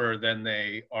sulfur than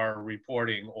they are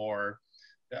reporting, or,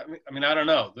 I mean, I don't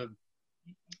know.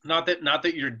 Not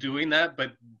that you're doing that,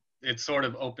 but it sort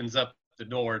of opens up the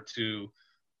door to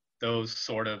those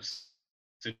sort of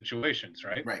situations,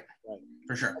 right? Right,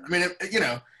 for sure. I mean,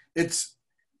 it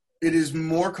is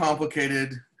more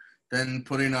complicated than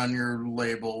putting on your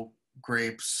label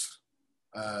grapes,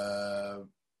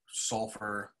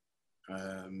 sulfur,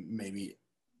 maybe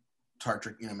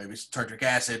tartric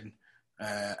acid,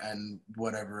 and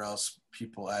whatever else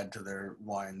people add to their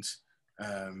wines.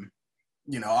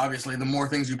 Obviously, the more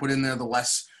things you put in there, the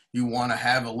less you want to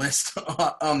have a list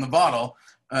on the bottle.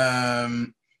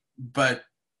 But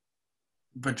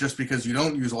just because you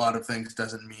don't use a lot of things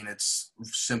doesn't mean it's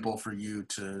simple for you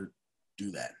to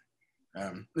do that.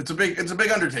 It's a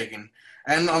big undertaking.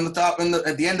 And on the top,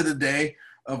 at the end of the day,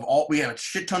 we have a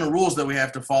shit ton of rules that we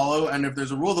have to follow. And if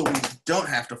there's a rule that we don't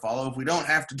have to follow, if we don't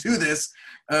have to do this,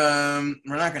 we're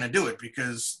not going to do it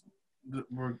because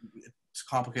it's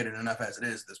complicated enough as it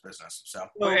is, this business. So,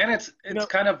 well, and it's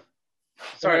kind of,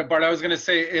 sorry, Bart, I was going to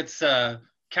say it's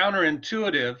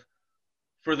counterintuitive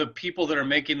for the people that are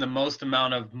making the most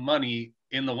amount of money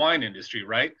in the wine industry,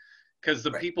 right? Because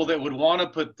the people that would want to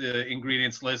put the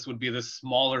ingredients list would be the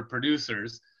smaller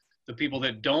producers. The people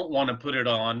that don't want to put it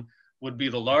on would be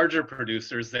the larger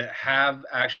producers that have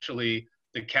actually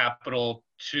the capital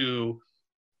to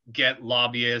get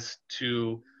lobbyists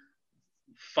to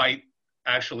fight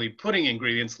actually putting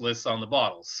ingredients lists on the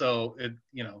bottles. So it,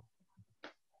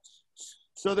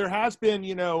 So there has been,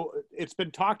 it's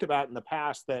been talked about in the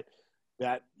past that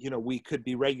we could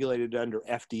be regulated under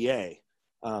FDA,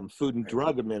 Food and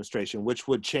Drug Administration, which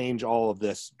would change all of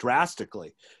this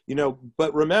drastically.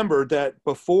 But remember that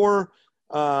before,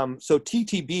 so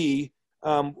TTB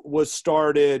was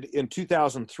started in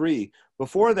 2003.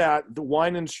 Before that, the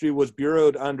wine industry was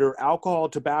bureaued under alcohol,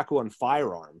 tobacco, and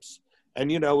firearms.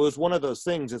 And, it was one of those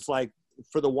things. It's like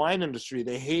for the wine industry,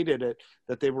 they hated it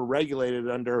that they were regulated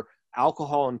under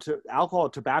alcohol,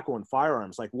 tobacco, and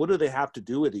firearms. Like, what do they have to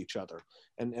do with each other?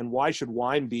 And why should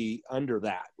wine be under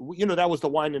that? That was the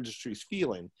wine industry's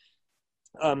feeling.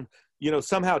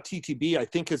 Somehow TTB, I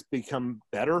think, has become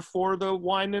better for the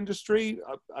wine industry.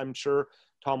 I'm sure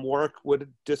Tom Warwick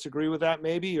would disagree with that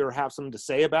maybe, or have something to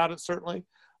say about it, certainly.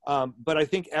 But I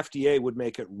think FDA would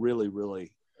make it really,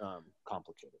 really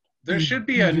complicated. There should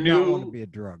be a new. Want to be a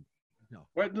drug.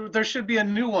 No. There should be a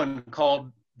new one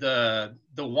called the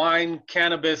Wine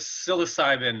Cannabis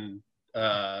Psilocybin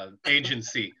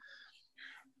Agency.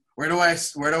 Where do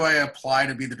I apply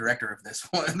to be the director of this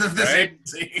one? Of this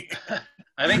agency?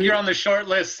 I think you're on the short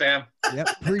list, Sam. Yep.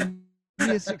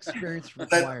 Previous experience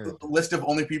required. That list of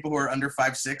only people who are under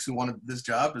 5'6" who wanted this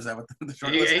job? Is that what the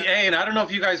short list is? Hey, and I don't know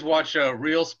if you guys watch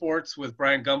Real Sports with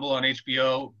Brian Gumbel on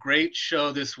HBO. Great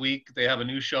show this week. They have a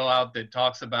new show out that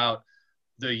talks about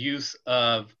the use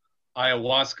of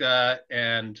ayahuasca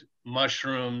and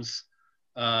mushrooms.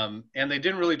 And they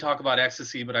didn't really talk about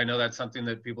ecstasy, but I know that's something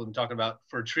that people have been talking about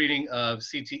for treating of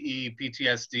CTE,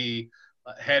 PTSD,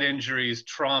 head injuries,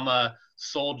 trauma,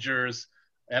 soldiers,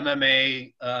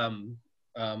 MMA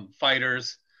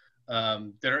fighters.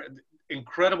 They're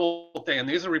incredible thing. And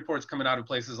these are reports coming out of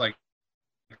places like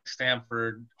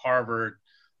Stanford, Harvard.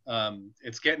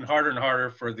 It's getting harder and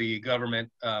harder for the government,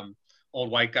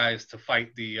 old white guys, to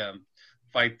fight the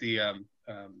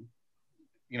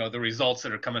results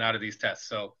that are coming out of these tests.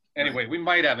 So anyway, we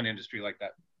might have an industry like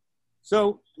that.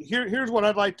 So here's what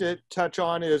I'd like to touch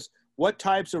on is what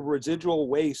types of residual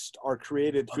waste are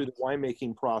created through the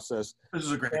winemaking process. This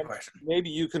is a great question. Maybe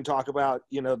you can talk about,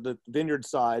 the vineyard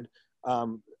side.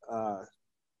 Do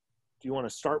you want to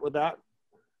start with that?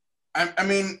 I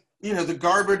mean, the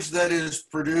garbage that is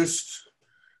produced,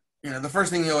 the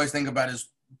first thing you always think about is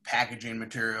packaging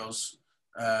materials.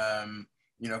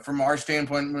 From our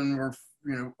standpoint, when we're,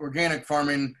 organic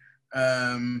farming, we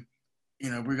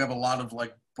have a lot of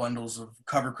like bundles of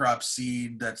cover crop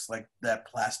seed that's like that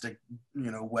plastic,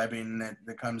 webbing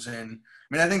that comes in. I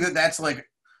mean, I think that's like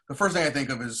the first thing I think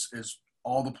of is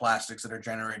all the plastics that are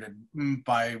generated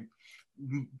by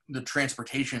the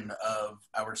transportation of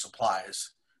our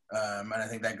supplies. And I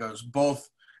think that goes both,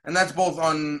 and that's both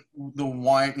on the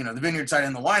wine, the vineyard side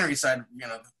and the winery side.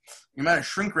 The amount of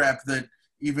shrink wrap that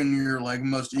even your like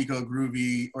most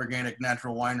eco-groovy organic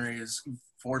natural winery is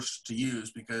forced to use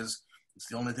because it's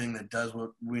the only thing that does what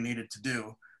we need it to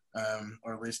do,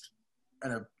 or at least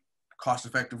in a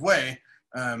cost-effective way.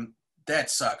 That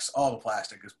sucks. All the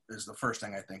plastic is the first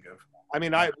thing I think of. I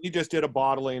mean, we just did a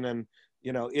bottling, and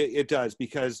it does,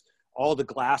 because all the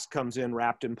glass comes in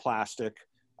wrapped in plastic.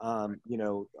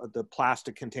 The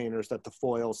plastic containers that the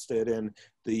foils sit in,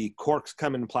 the corks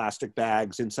come in plastic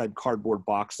bags inside cardboard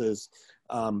boxes.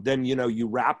 Then, you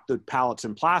wrap the pallets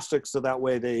in plastic so that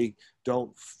way they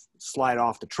don't slide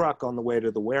off the truck on the way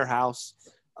to the warehouse.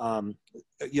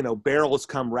 Barrels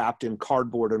come wrapped in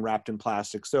cardboard and wrapped in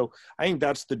plastic. So I think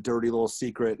that's the dirty little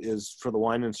secret is for the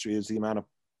wine industry is the amount of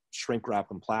shrink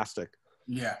wrap and plastic.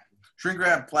 Yeah. Shrink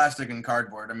wrap, plastic, and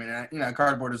cardboard. I mean,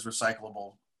 cardboard is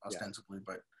recyclable ostensibly,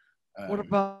 but what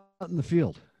about in the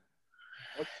field?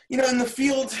 In the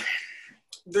field,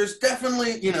 there's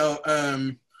definitely,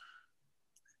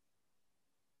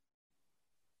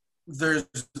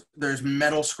 there's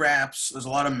metal scraps. There's a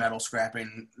lot of metal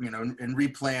scrapping, in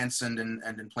replants and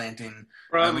in planting.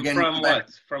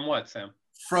 From what, Sam?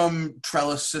 From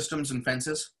trellis systems and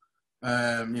fences.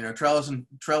 Trellis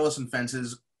and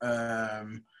fences.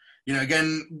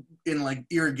 Again, in like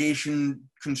irrigation,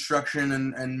 construction,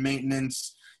 and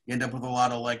maintenance, you end up with a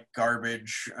lot of like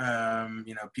garbage,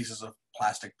 pieces of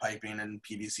plastic piping and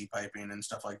PVC piping and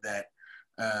stuff like that.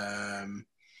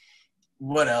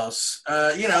 What else?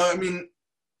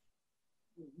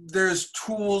 There's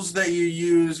tools that you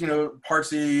use, parts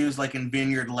that you use like in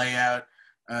vineyard layout.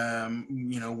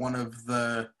 One of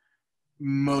the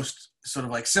most sort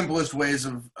of like simplest ways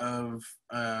of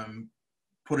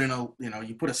putting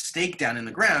you put a stake down in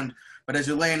the ground, but as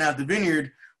you're laying out the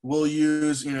vineyard, we'll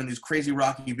use, these crazy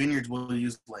rocky vineyards, we'll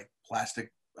use like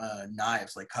plastic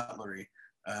knives, like cutlery,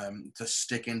 to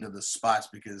stick into the spots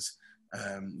because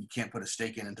You can't put a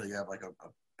stake in until you have like a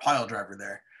pile driver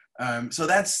there. So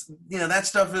that's, that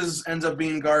stuff ends up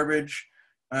being garbage.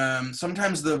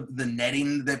 Sometimes the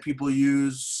netting that people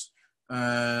use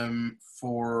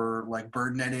for like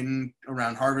bird netting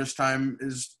around harvest time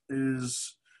is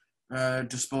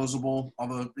disposable,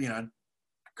 although,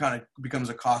 kind of becomes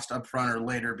a cost up front or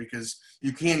later because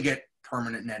you can get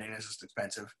permanent netting. It's just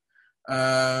expensive.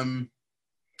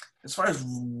 As far as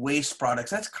waste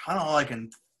products, that's kind of all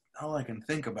I can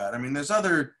think about. I mean, there's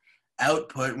other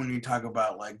output when you talk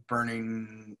about like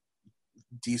burning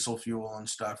diesel fuel and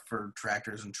stuff for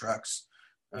tractors and trucks.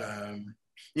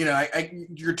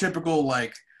 Your typical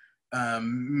like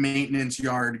maintenance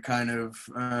yard kind of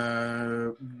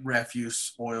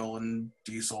refuse oil and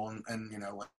diesel and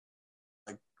like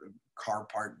car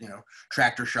part,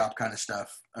 tractor shop kind of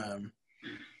stuff.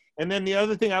 And then the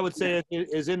other thing I would say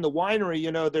is in the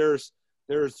winery,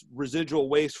 there's residual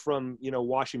waste from,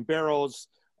 washing barrels.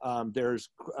 There's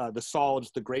the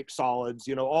solids, the grape solids,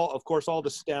 all the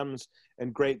stems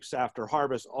and grapes after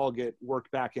harvest all get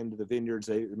worked back into the vineyards.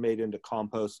 They're made into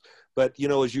compost. But,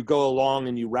 as you go along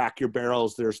and you rack your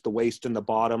barrels, there's the waste in the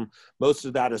bottom. Most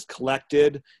of that is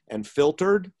collected and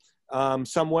filtered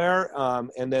somewhere.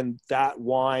 And then that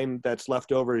wine that's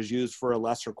left over is used for a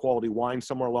lesser quality wine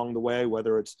somewhere along the way,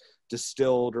 whether it's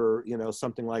distilled or,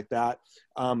 something like that.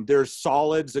 There's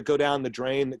solids that go down the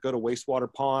drain that go to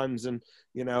wastewater ponds, and,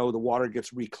 the water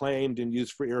gets reclaimed and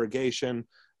used for irrigation.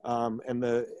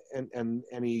 And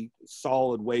any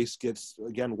solid waste gets,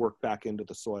 again, worked back into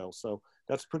the soil. So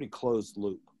that's pretty closed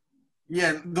loop.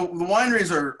 Yeah. The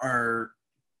wineries are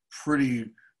pretty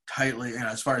tightly,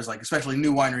 as far as like, especially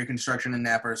new winery construction in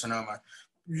Napa or Sonoma,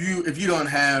 if you don't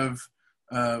have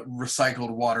a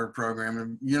recycled water program,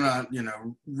 and you're not,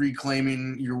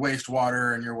 reclaiming your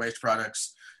wastewater and your waste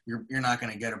products, you're not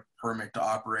going to get a permit to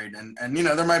operate. And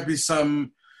there might be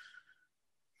some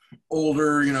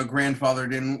older,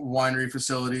 grandfathered in winery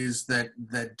facilities that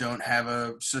don't have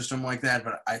a system like that,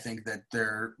 but I think that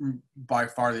they're by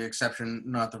far the exception,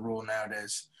 not the rule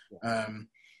nowadays.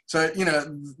 So,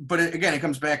 but again, it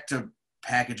comes back to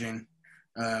packaging.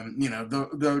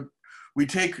 We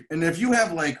take, and if you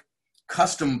have like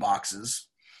custom boxes,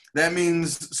 that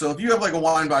means, so if you have like a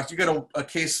wine box, you get a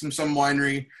case from some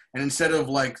winery, and instead of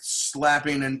like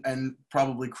slapping and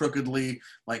probably crookedly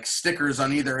like stickers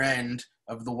on either end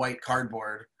of the white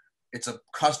cardboard, it's a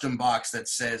custom box that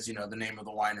says, the name of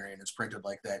the winery, and it's printed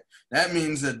like that. That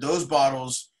means that those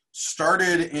bottles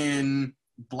started in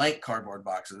blank cardboard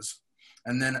boxes.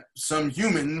 And then some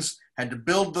humans had to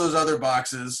build those other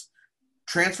boxes,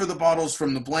 transfer the bottles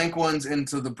from the blank ones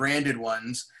into the branded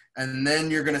ones, and then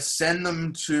you're going to send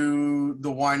them to the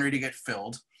winery to get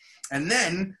filled. And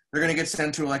then they're going to get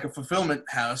sent to like a fulfillment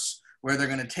house where they're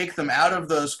going to take them out of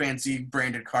those fancy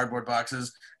branded cardboard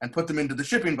boxes and put them into the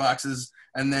shipping boxes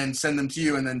and then send them to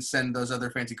you, and then send those other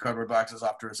fancy cardboard boxes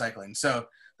off to recycling. So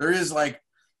there is like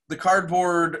the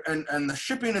cardboard and the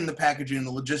shipping and the packaging and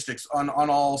the logistics on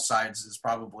all sides is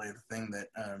probably the thing that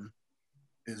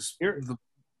is the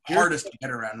hardest to get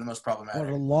around and the most problematic.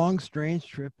 What a long, strange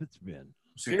trip it's been.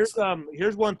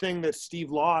 Here's one thing that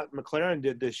Steve Law at McLaren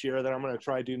did this year that I'm going to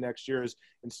try to do next year is,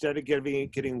 instead of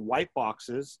getting white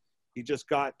boxes, he just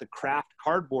got the craft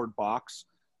cardboard box,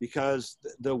 because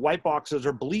the white boxes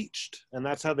are bleached, and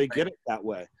that's how they get it that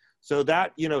way. So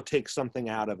that, takes something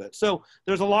out of it. So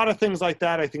there's a lot of things like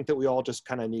that, I think, that we all just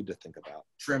kind of need to think about.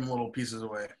 Trim little pieces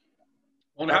away.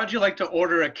 Well, how'd you like to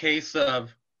order a case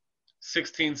of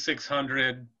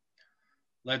 16600,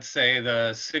 let's say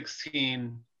the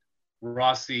 16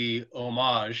 Rossi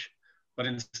Homage, but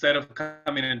instead of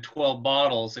coming in 12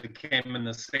 bottles, it came in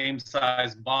the same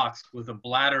size box with a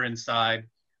bladder inside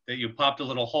that you popped a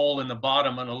little hole in the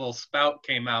bottom and a little spout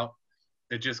came out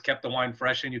that just kept the wine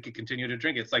fresh, and you could continue to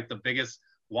drink it. It's like the biggest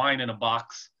wine in a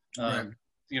box. Right.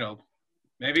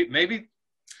 Maybe.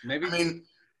 I mean,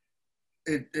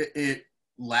 it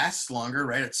lasts longer,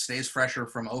 right? It stays fresher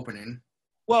from opening.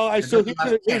 Well, here's an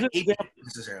example.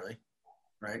 Necessarily,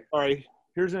 right? All right,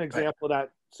 here's an example of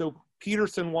that. So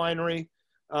Peterson Winery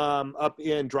up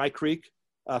in Dry Creek,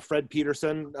 Fred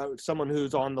Peterson, someone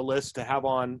who's on the list to have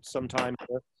on sometime.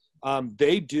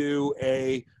 They do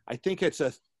I think it's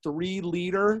a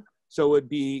 3-liter, so it would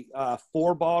be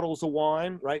 4 bottles of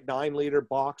wine, right? 9-liter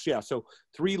box, yeah. So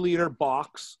 3-liter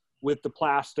box with the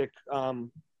plastic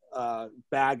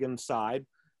bag inside.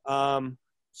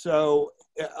 So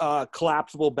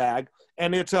collapsible bag,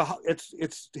 and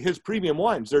it's his premium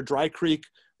wines. They're Dry Creek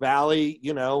Valley,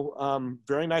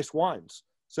 very nice wines.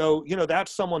 So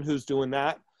that's someone who's doing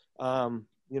that.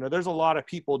 There's a lot of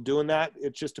people doing that.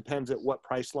 It just depends at what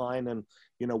price line and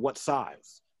what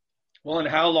size. Well, and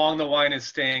how long the wine is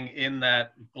staying in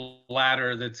that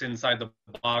bladder that's inside the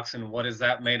box, and what is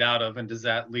that made out of, and does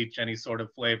that leach any sort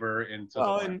of flavor into the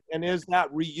wine? And is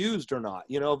that reused or not?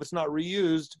 If it's not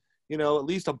reused, at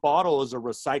least a bottle is it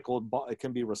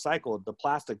can be recycled. The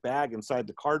plastic bag inside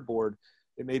the cardboard,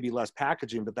 it may be less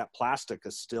packaging, but that plastic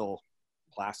is still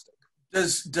plastic.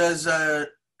 Does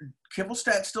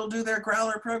Kibblestat still do their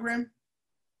growler program?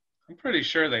 I'm pretty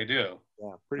sure they do.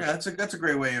 Yeah, that's a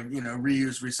great way of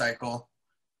reuse, recycle.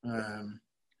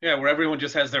 Yeah, where everyone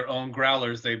just has their own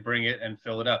growlers, they bring it and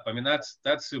fill it up. I mean, that's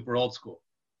super old school.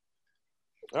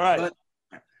 All right.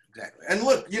 Exactly. And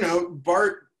look,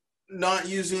 Bart not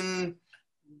using,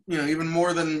 even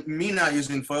more than me not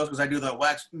using foils because I do the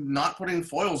wax, not putting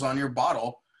foils on your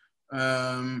bottle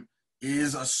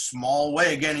is a small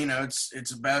way. Again,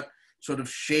 it's about sort of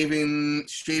shaving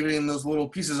those little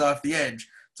pieces off the edge.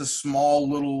 It's a small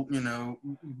little,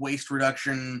 waste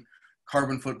reduction,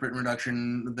 carbon footprint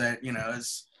reduction that,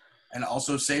 is, and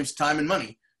also saves time and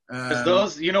money.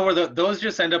 Those, where those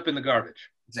just end up in the garbage.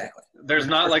 Exactly. There's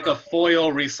not like a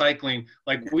foil recycling.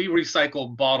 Like we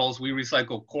recycle bottles, we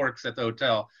recycle corks at the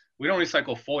hotel. We don't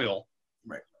recycle foil.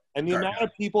 Right. And the amount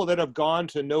of people that have gone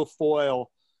to no foil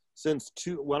since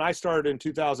when I started in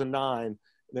 2009,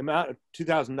 the amount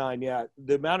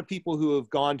of people who have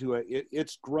gone to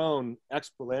it's grown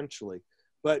exponentially.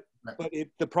 But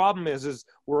the problem is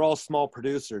we're all small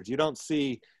producers. You don't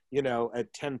see, a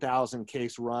 10,000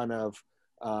 case run of,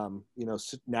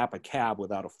 Napa Cab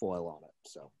without a foil on it.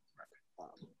 So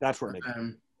that's where it makes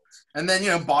sense. And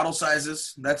then, bottle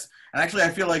sizes. And actually I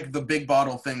feel like the big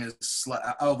bottle thing is,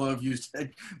 although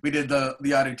we did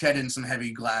the Auto Ted in some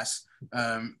heavy glass.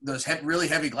 Those really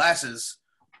heavy glasses,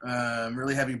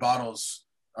 really heavy bottles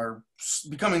are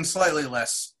becoming slightly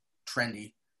less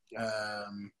trendy.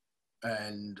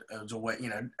 And as a way,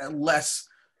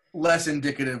 less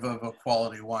indicative of a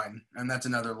quality wine. And that's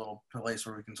another little place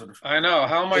where we can sort of. I know.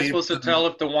 How am I supposed to tell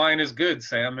if the wine is good,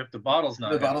 Sam, if the bottle's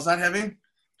not heavy? Bottle's not heavy?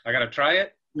 I got to try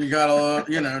it? You got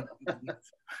to,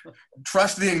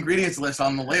 trust the ingredients list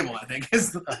on the label, I think.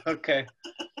 Okay.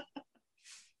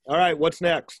 All right. What's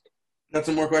next? Got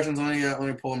some more questions. Let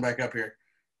me pull them back up here.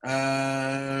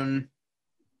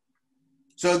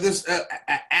 So this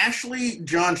Ashley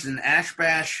Johnson,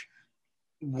 Ashbash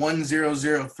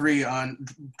 1003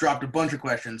 dropped a bunch of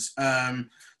questions. So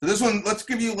this one, let's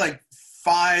give you like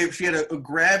 5. She had a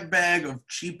grab bag of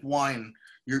cheap wine.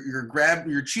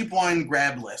 Your cheap wine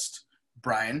grab list,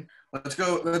 Brian. Let's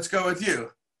go with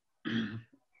you.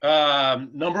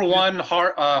 Number 1,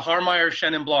 Harmeyer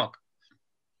Chenin Blanc.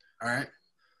 All right.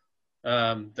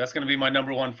 That's going to be my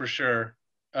number 1 for sure.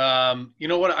 You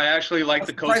know what? I actually like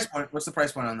the price point. What's the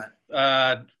price point on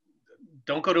that?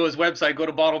 Don't go to his website. Go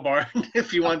to Bottle Barn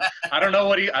if you want. I don't know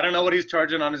what he's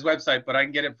charging on his website, but I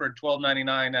can get it for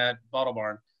 $12.99 at Bottle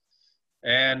Barn.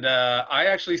 And I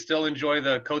actually still enjoy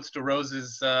the Côtes de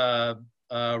Roses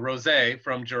rosé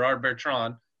from Gerard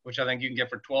Bertrand, which I think you can get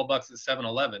for $12 at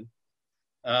 7-Eleven.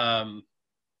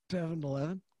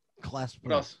 7-Eleven, class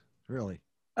price, really.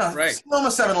 Right. Sonoma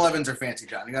 7-Elevens are fancy,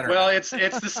 John. It's the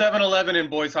 7-Eleven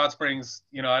in Boys Hot Springs.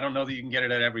 I don't know that you can get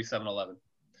it at every 7-Eleven.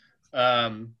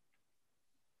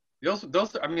 Those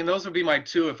would be my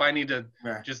 2 if I need to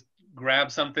just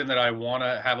grab something that I want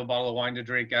to have a bottle of wine to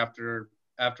drink after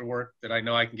work that I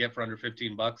know I can get for under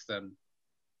 $15. Then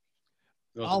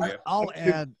I'll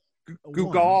add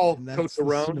Google Côtes de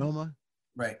Rhône. Sonoma.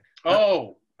 Right.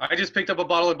 Oh, I just picked up a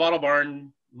bottle at Bottle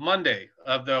Barn Monday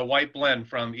of the white blend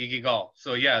from Iggy Gall.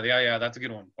 So yeah, that's a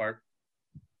good one, Bart.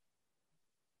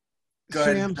 Go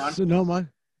ahead, Sam, John. Sonoma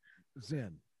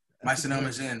Zin. My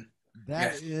Sonoma's in.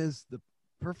 That is the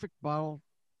perfect bottle.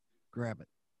 Grab it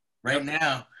right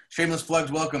now. Shameless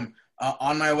plugs, welcome.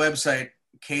 On my website,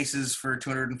 cases for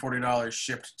 $240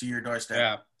 shipped to your doorstep.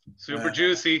 Yeah, super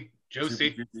juicy.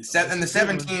 And the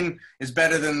 17 is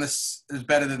better than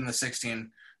the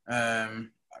 16.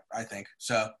 I think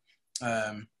so.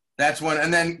 That's one.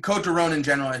 And then Côtes de Rhône in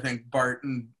general, I think Bart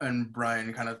and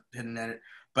Brian kind of hitting at it.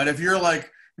 But if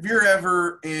you're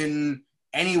ever in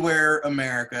anywhere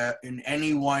America, in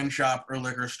any wine shop or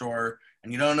liquor store,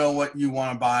 and you don't know what you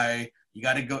want to buy, you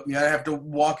have to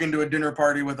walk into a dinner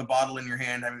party with a bottle in your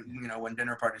hand. I mean, when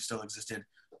dinner parties still existed,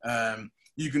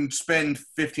 you can spend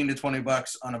 $15 to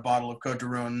 $20 on a bottle of Côtes de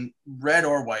Rhône, red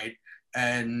or white,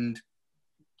 and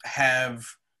have,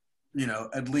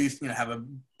 at least, have a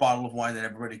bottle of wine that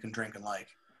everybody can drink and like.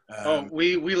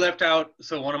 We left out,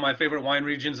 so one of my favorite wine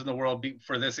regions in the world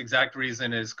for this exact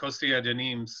reason is Costilla de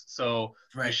Nimes. So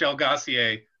right. Michel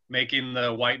Gassier making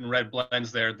the white and red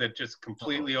blends there that just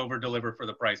completely over-deliver for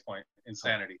the price point.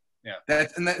 Insanity. Yeah.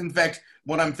 In fact,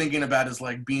 what I'm thinking about is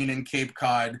like being in Cape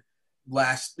Cod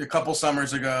a couple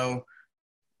summers ago,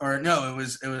 or no, it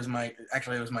was my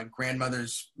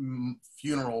grandmother's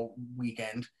funeral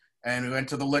weekend, and we went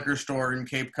to the liquor store in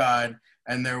Cape Cod,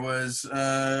 and there was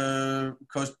some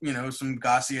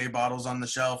Gassier bottles on the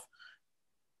shelf.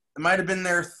 It might have been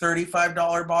their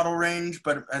 $35 bottle range,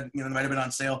 but it might have been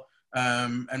on sale.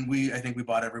 And I think we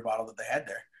bought every bottle that they had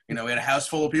there. We had a house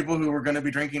full of people who were going to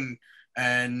be drinking,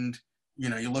 and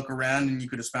you look around and you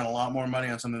could have spent a lot more money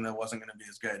on something that wasn't going to be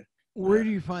as good. Where do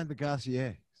you find the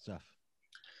Gassier stuff?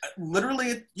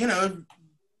 Literally,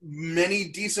 many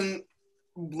decent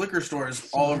liquor stores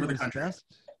all over the country.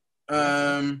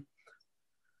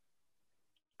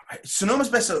 Sonoma's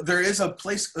best. So there is a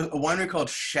winery called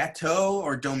Chateau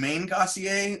or Domaine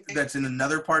Gassier that's in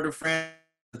another part of France.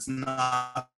 It's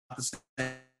not the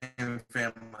same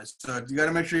family. So you got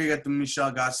to make sure you get the Michel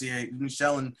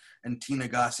and Tina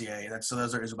Gassier.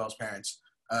 Those are Isabel's parents.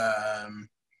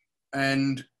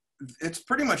 And it's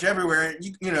pretty much everywhere.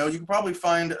 You can probably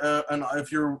find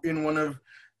if you're in one of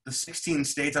the 16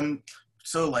 states.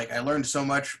 I learned so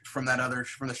much from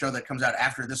the show that comes out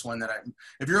after this one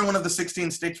if you're in one of the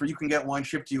 16 states where you can get wine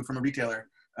shipped to you from a retailer,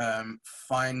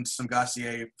 find some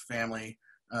Gassier family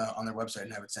on their website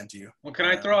and have it sent to you. Well, can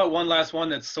I throw out one last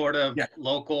one that's sort of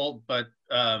local, but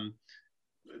I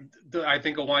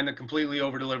think a wine that completely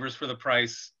over-delivers for the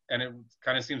price, and it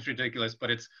kind of seems ridiculous,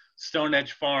 but it's Stone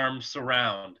Edge Farm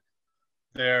Surround.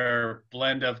 Their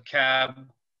blend of Cab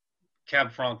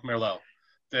Franc Merlot.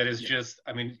 That is just,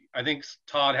 I think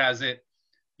Todd has it.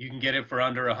 You can get it for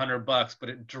under $100, but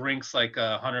it drinks like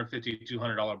a $150,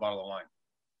 $200 bottle of wine.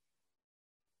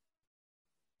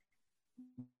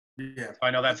 Yeah.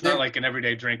 I know that's not like an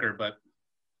everyday drinker, but.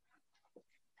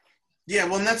 Yeah,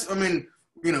 well, and that's, we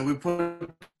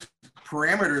put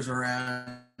parameters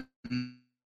around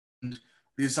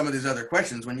some of these other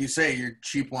questions. When you say you're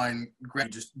cheap wine,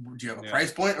 do you have a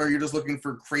price point, or you're just looking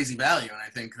for crazy value? And I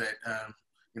think that,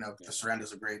 the Surround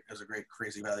is a great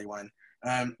crazy value wine.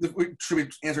 Should we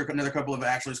answer another couple of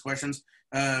Ashley's questions?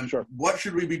 Sure. What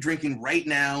should we be drinking right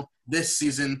now this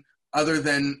season other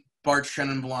than Bart's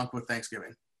Chenin Blanc with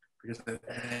Thanksgiving? Because I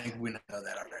think we know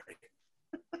that already.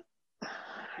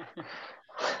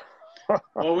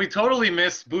 Well, we totally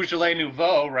missed Beaujolais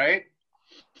Nouveau, right?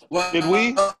 Well, did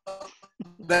we?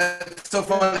 That's so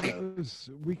funny. That was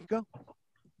a week ago.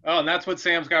 Oh, and that's what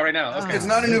Sam's got right now. Okay. It's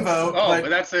not a Nouveau. But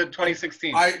that's a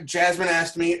 2016. Jasmine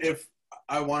asked me if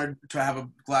I wanted to have a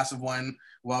glass of wine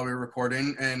while we were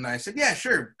recording, and I said, yeah,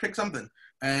 sure, pick something.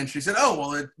 And she said, oh,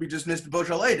 well, we just missed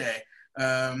Beaujolais Day.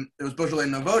 It was Beaujolais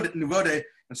Nouveau Day,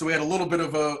 and so we had a little bit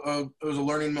of it was a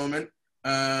learning moment,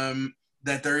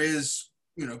 that there is,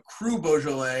 Cru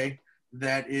Beaujolais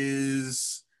that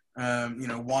is,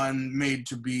 wine made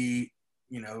to be,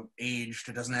 aged.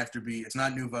 It doesn't have to be, it's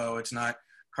not Nouveau, it's not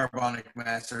carbonic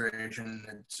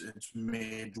maceration. It's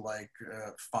made like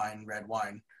fine red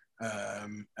wine,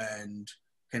 and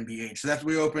can be aged. So that's,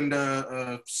 we opened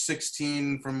a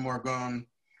 16 from Morgon.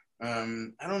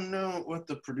 I don't know what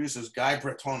the producer's, Guy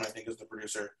Breton, I think, is the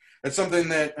producer. It's something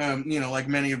that, like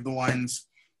many of the wines,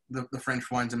 the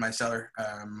French wines in my cellar,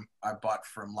 I bought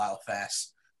from Lyle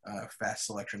Fast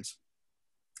Selections.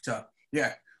 So,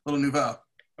 yeah, little Nouveau.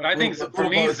 But I think for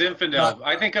me, Zinfandel.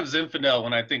 I think of Zinfandel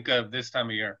when I think of this time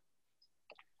of year.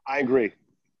 I agree.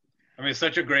 It's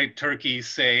such a great turkey,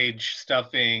 sage,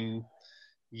 stuffing,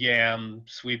 yam,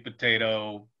 sweet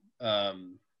potato.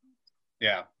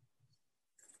 Yeah.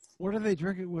 What are they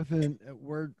drinking with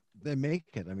where they make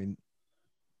it?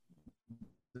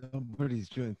 Nobody's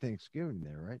doing Thanksgiving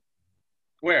there, right?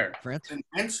 Where? France? In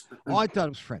France? Oh, I thought it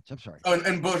was French. I'm sorry. Oh,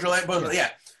 and Beaujolais, yeah.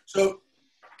 So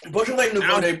Beaujolais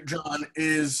Nouveau de John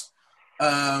is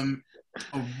a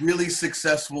really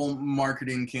successful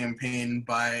marketing campaign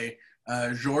by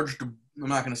Georges I'm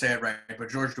not going to say it right, but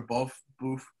Georges de Boeuf.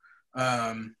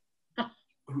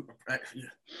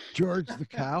 George the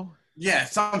cow? Yeah,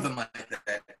 something like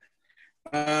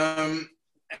that.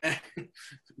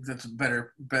 That's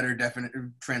better definite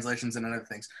translations than other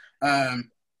things.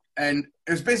 And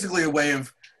it's basically a way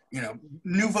of,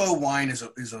 Nouveau wine is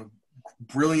a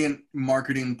brilliant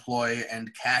marketing ploy and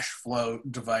cash flow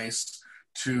device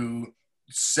to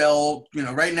sell.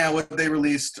 Right now what they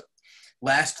released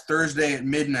last Thursday at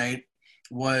midnight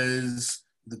was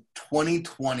the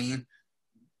 2020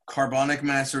 carbonic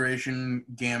maceration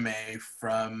Gamay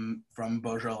from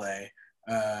Beaujolais,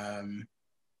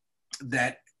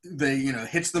 that they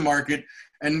hits the market.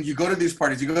 And you go to these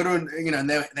parties, and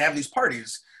they have these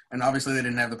parties, and obviously they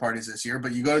didn't have the parties this year,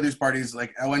 but you go to these parties.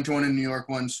 Like I went to one in New York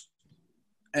once,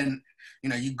 and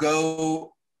you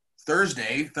go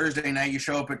Thursday night, you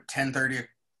show up at 10:30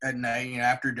 at night,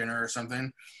 after dinner or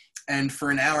something, and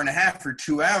for an hour and a half or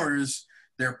 2 hours,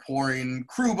 they're pouring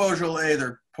Cru Beaujolais,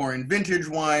 they're pouring vintage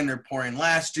wine, they're pouring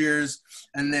last year's,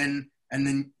 and then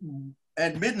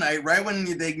at midnight, right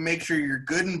when they make sure you're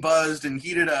good and buzzed and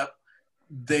heated up,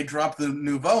 they drop the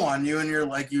Nouveau on you, and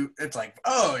it's like,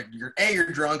 oh,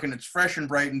 you're drunk and it's fresh and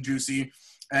bright and juicy,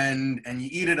 and you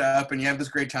eat it up and you have this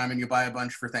great time and you buy a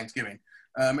bunch for Thanksgiving.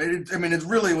 It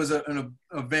really was an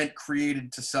event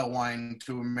created to sell wine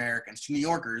to Americans, to New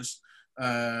Yorkers,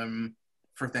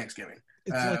 for Thanksgiving.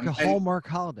 It's like a Hallmark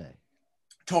holiday.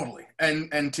 Totally.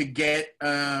 And to get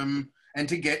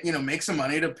make some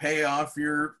money to pay off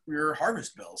your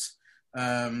harvest bills.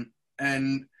 So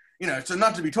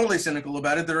not to be totally cynical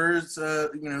about it, there's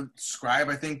Scribe,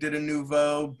 I think, did a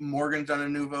Nouveau. Morgan's done a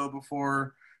Nouveau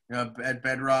before, at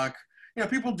Bedrock.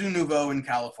 People do Nouveau in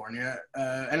California,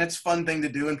 and it's a fun thing to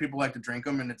do, and people like to drink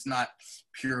them, and it's not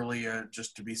purely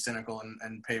just to be cynical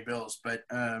and pay bills. But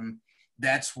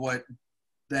that's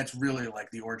really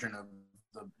like the origin of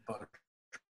the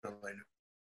Beaujolais.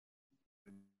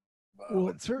 Well,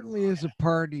 it certainly is a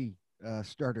party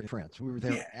starter in France. We were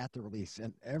there at the release,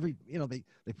 and they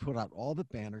put out all the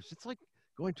banners. It's like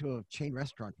going to a chain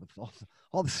restaurant with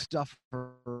all the stuff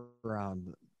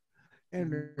around,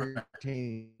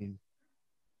 entertaining.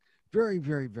 Very,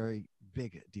 very, very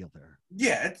big deal there.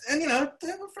 Yeah, the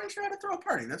French know how to throw a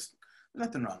party. There's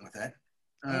nothing wrong with that.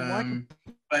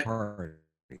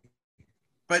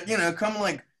 But come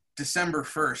like December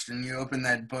 1st, and you open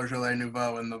that Beaujolais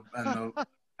Nouveau, and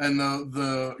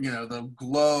the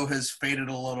glow has faded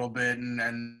a little bit,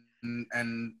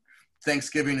 and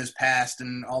Thanksgiving is past,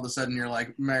 and all of a sudden you're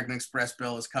like, American Express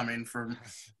bill is coming for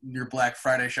your Black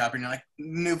Friday shopping. You're like,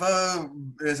 Nouveau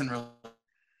isn't really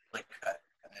cut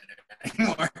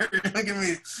anymore.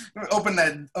 Open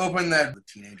that with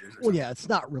teenagers. Well, yeah, it's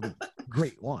not really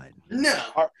great wine. No,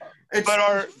 it's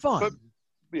fun.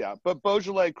 But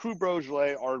Beaujolais, Cru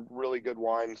Beaujolais are really good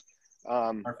wines.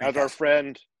 As our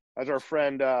friend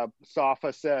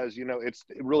Safa says, it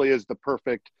really is the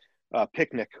perfect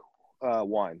picnic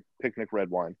wine, picnic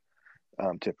red wine,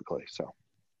 typically. So.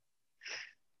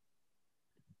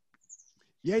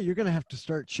 Yeah, you're going to have to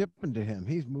start shipping to him.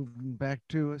 He's moving back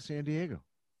to San Diego.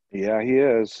 Yeah, he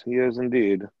is. He is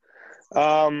indeed.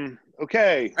 Okay.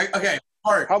 Okay.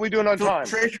 Art, how are we doing on time?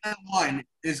 Filtration in wine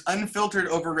is unfiltered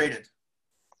overrated.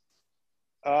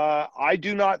 I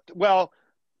do not. Well,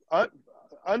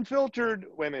 unfiltered.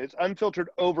 Wait a minute. It's unfiltered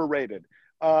overrated.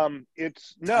 I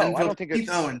don't think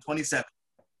it's. Owen, 27.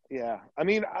 Yeah. I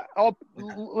mean,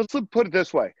 let's put it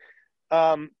this way.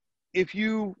 If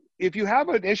you have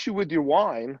an issue with your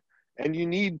wine and you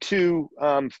need to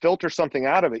filter something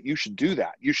out of it, you should do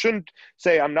that. You shouldn't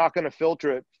say, I'm not going to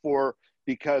filter it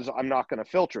because I'm not going to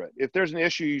filter it. If there's an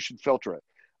issue, you should filter it.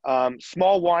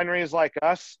 Small wineries like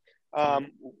us,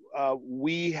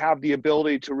 we have the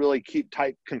ability to really keep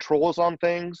tight controls on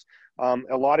things.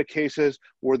 A lot of cases,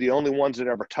 we're the only ones that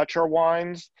ever touch our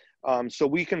wines. So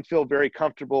we can feel very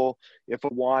comfortable if a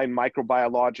wine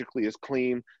microbiologically is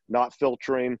clean, not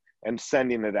filtering and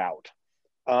sending it out.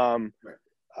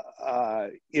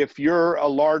 If you're a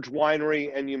large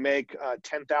winery and you make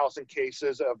 10,000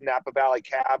 cases of Napa Valley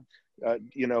Cab,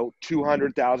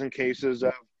 200,000 cases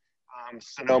of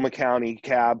Sonoma County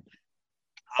Cab,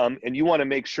 and you want to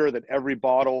make sure that every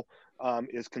bottle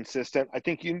is consistent, I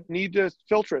think you need to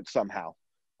filter it somehow.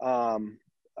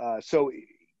 So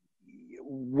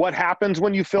what happens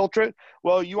when you filter it?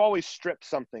 Well, you always strip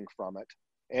something from it,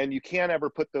 and you can't ever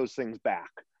put those things back.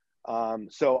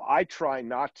 So I try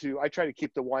to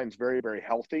keep the wines very, very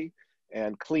healthy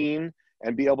and clean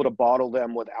and be able to bottle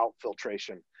them without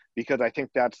filtration, because I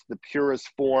think that's the purest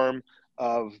form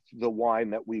of the wine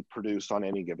that we produce on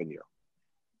any given year.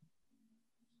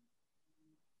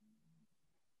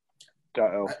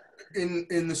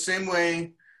 In the same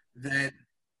way that,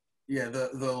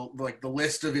 the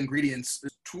list of ingredients,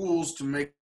 tools to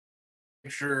make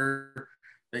sure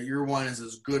that your wine is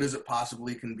as good as it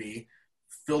possibly can be.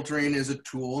 Filtering is a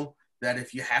tool that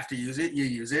if you have to use it, you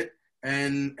use it,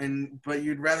 but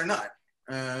you'd rather not.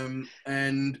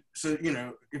 And so,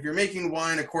 if you're making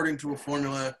wine according to a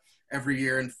formula every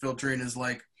year and filtering is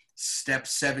like step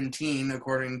 17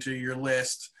 according to your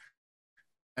list,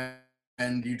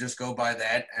 and you just go by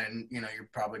that, and you're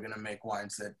probably going to make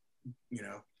wines that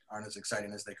aren't as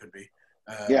exciting as they could be.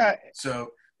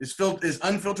 So is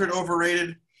unfiltered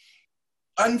overrated?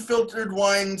 Unfiltered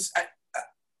wines,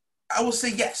 I will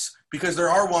say yes, because there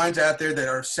are wines out there that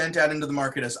are sent out into the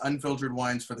market as unfiltered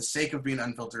wines for the sake of being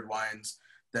unfiltered wines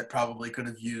that probably could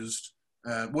have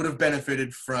would have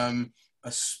benefited from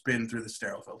a spin through the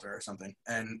sterile filter or something.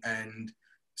 And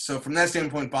so from that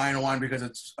standpoint, buying a wine because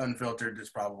it's unfiltered is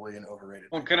probably an overrated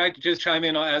Well, thing. can I just chime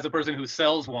in as a person who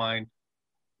sells wine?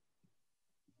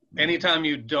 Anytime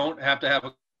you don't have to have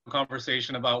a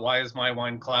conversation about why is my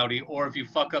wine cloudy, or if you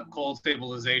fuck up cold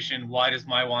stabilization, why does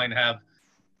my wine have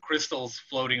crystals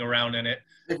floating around in it,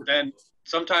 then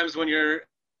sometimes when you're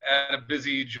at a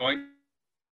busy joint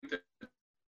that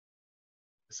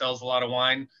sells a lot of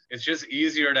wine, it's just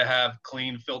easier to have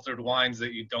clean filtered wines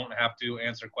that you don't have to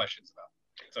answer questions about.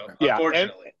 So Yeah,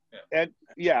 unfortunately. And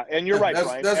you're right,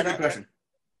 Brian. That's a good question.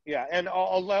 And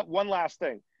I'll let one last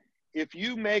thing. If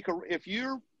you're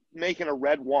making a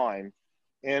red wine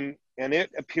and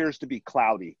it appears to be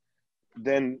cloudy,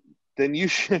 then you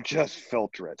should just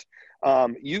filter it.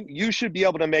 You should be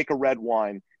able to make a red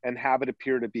wine and have it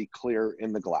appear to be clear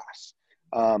in the glass.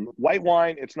 White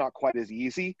wine, it's not quite as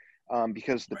easy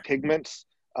because the pigments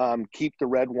keep the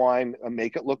red wine,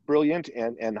 make it look brilliant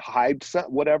and hide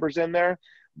whatever's in there.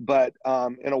 But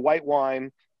in a white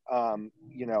wine,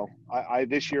 I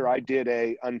this year I did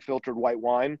a unfiltered white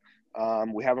wine.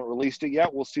 We haven't released it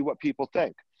yet. We'll see what people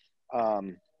think.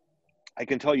 I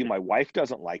can tell you my wife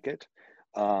doesn't like it,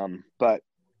 but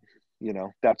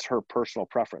that's her personal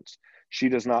preference. She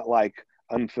does not like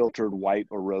unfiltered white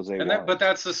or rosé wine. But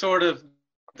that's the sort of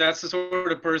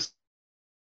person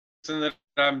that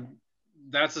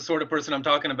that's the sort of person I'm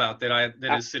talking about, that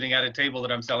is sitting at a table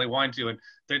that I'm selling wine to. And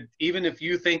that even if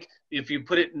you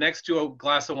put it next to a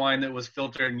glass of wine that was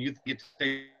filtered and you think it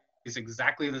tastes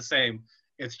exactly the same,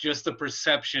 it's just the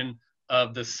perception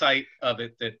of the sight of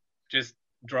it that just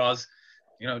draws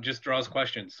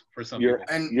questions for some people.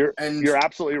 You're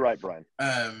absolutely right, Brian.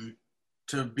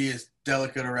 To be as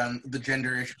delicate around the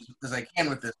gender issues as I can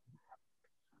with this.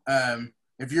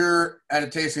 If you're at a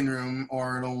tasting room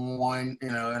or in a wine,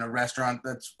 in a restaurant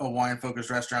that's a wine-focused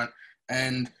restaurant,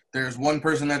 and there's one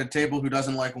person at a table who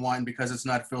doesn't like wine because it's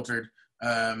not filtered,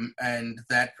 and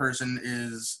that person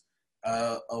is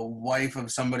a wife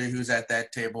of somebody who's at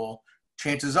that table,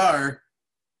 chances are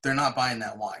they're not buying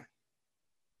that wine.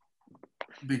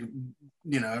 The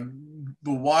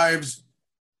wives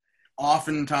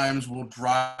oftentimes will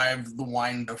drive the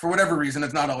wine for whatever reason.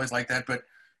 It's not always like that, but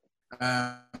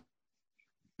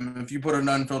if you put an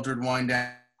unfiltered wine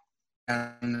down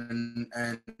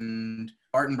and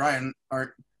Bart and Brian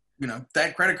aren't,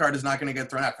 that credit card is not going to get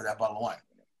thrown out for that bottle of wine.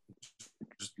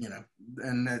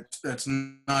 And that's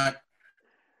not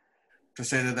to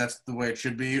say that that's the way it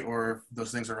should be, or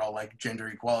those things are all like gender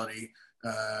equality,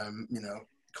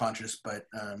 conscious, but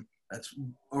that's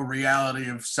a reality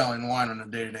of selling wine on a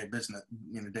day-to-day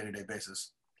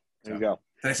basis. There you go.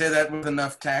 Did I say that with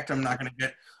enough tact? I'm not gonna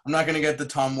get the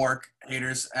Tom Wark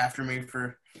haters after me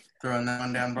for throwing that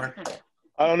one down, Bart.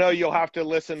 I don't know. You'll have to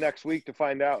listen next week to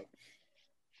find out.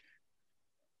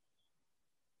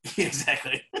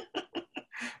 Exactly.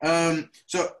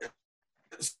 So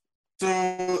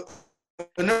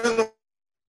another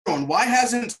one. Why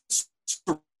hasn't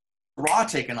Raw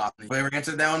taken off? Have you ever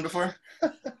answered that one before?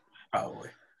 Probably.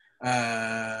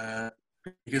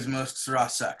 Because most Syrah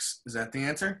sucks. Is that the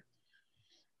answer?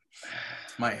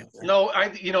 My answer. No,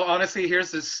 honestly,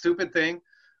 here's the stupid thing.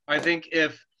 I think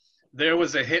if there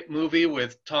was a hit movie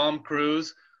with Tom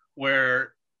Cruise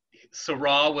where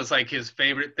Syrah was like his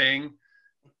favorite thing,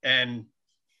 and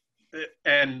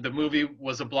the movie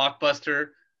was a blockbuster,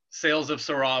 sales of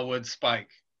Syrah would spike.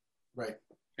 Right.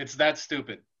 It's that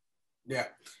stupid. Yeah.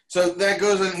 So that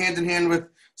goes hand in hand with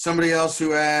somebody else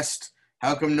who asked,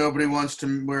 how come nobody wants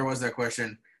to, where was that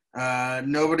question?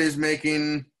 Nobody's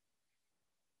making,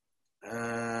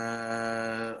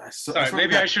 sorry,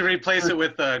 maybe I should replace it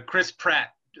with Chris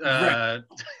Pratt. Right.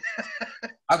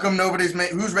 How come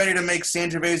who's ready to make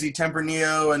Sangiovese,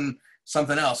 Tempranillo, and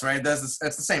something else, right? That's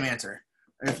the same answer.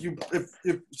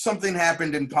 If something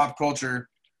happened in pop culture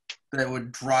that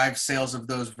would drive sales of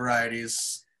those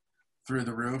varieties through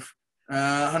the roof,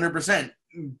 100%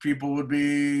 people would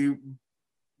be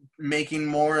making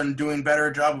more and doing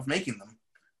better job of making them.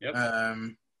 Yep.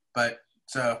 But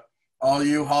so all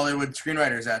you Hollywood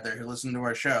screenwriters out there who listen to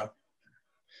our show.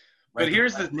 But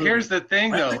here's the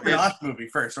thing, though. The Blanc movie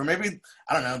first, or maybe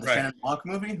I don't know the Shannon Blanc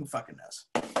movie. Who fucking knows?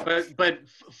 But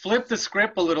flip the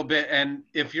script a little bit, and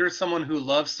if you're someone who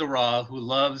loves Syrah, who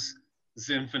loves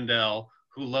Zinfandel,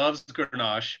 who loves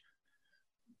Grenache,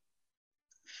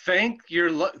 thank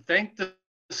the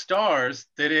stars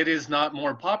that it is not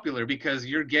more popular, because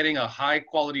you're getting a high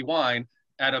quality wine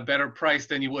at a better price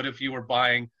than you would if you were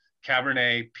buying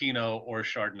Cabernet, Pinot, or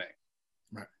Chardonnay.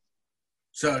 Right.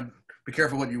 So be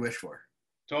careful what you wish for.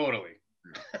 Totally.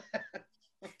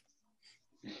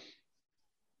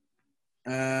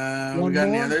 We got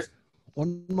any others?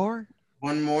 One more.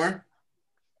 One more.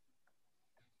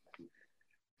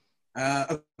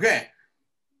 Okay.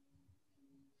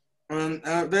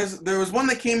 There was one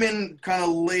that came in kind of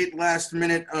late last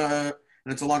minute, and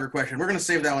it's a longer question. We're going to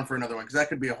save that one for another one because that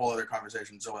could be a whole other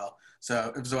conversation, Zoel.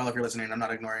 So, Zoel, if you're listening, I'm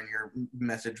not ignoring your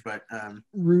message, but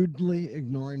rudely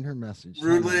ignoring her message.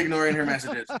 Rudely ignoring her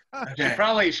messages.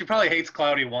 Okay. She probably hates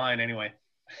cloudy wine anyway.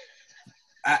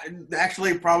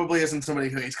 Actually, probably isn't somebody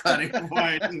who hates cloudy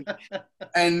wine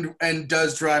and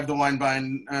does drive the wine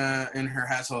bind in her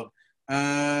household.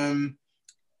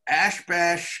 Ash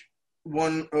Bash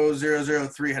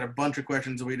 10003 had a bunch of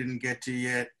questions that we didn't get to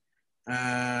yet.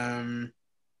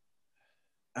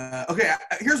 Okay,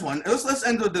 here's one. Let's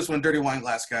end with this one, Dirty Wine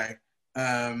Glass Guy.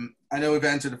 I know we've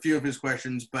answered a few of his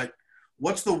questions, but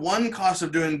what's the one cost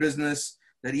of doing business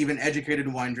that even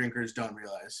educated wine drinkers don't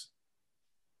realize?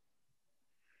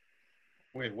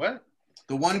 Wait, what?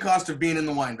 The one cost of being in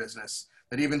the wine business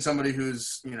that even somebody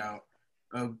who's,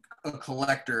 a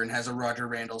collector and has a Roger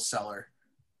Randall cellar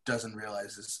doesn't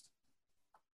realize is.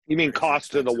 You mean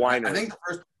cost of the winery? I think the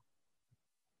first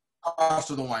cost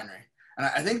of the winery. And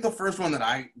I think the first one that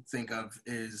I think of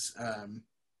is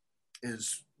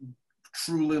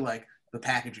truly like the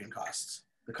packaging costs,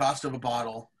 the cost of a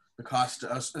bottle, the cost,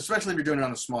 especially if you're doing it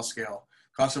on a small scale,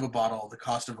 cost of a bottle, the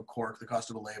cost of a cork, the cost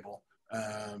of a label,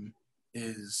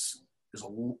 is a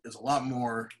lot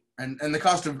more, and the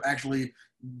cost of actually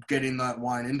getting that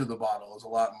wine into the bottle is a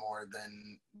lot more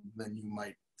than you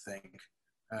might think.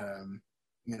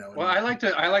 Well, I like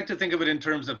to think of it in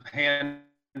terms of hand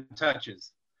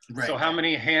touches. Right. So how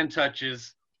many hand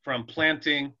touches from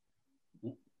planting,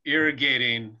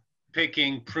 irrigating,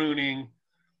 picking, pruning,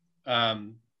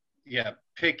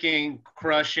 picking,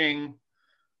 crushing,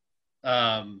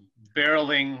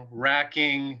 barreling,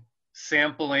 racking,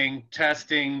 sampling,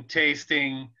 testing,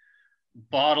 tasting,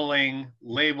 bottling,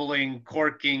 labeling,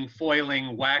 corking,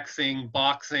 foiling, waxing,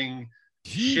 boxing,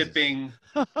 shipping.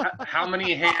 How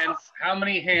many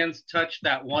hands touch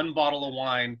that one bottle of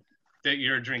wine that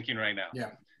you're drinking right now?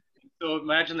 Yeah. So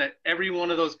imagine that every one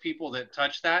of those people that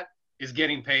touch that is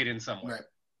getting paid in some way. Right.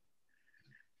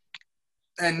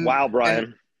 And wow,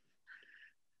 Brian.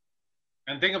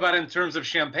 And think about it in terms of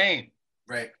champagne.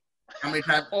 Right. How many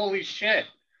times? Holy shit.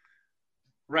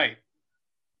 Right.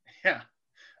 Yeah.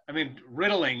 I mean,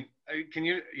 riddling. Can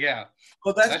you? Yeah.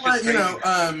 Well, that's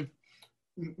why,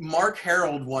 Mark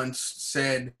Harold once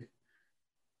said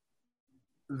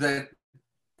that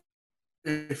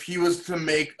if he was to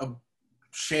make a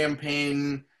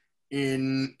champagne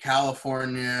in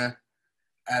California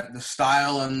at the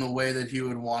style and the way that he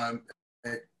would want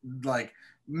it, like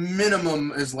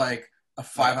minimum is like a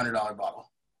 $500 bottle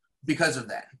because of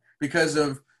that, because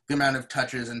of the amount of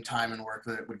touches and time and work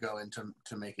that it would go into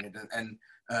making it, and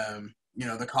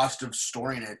the cost of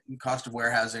storing it, cost of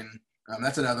warehousing.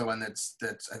 That's another one that's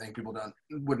I think people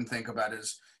wouldn't think about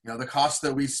is the cost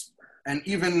that and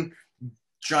even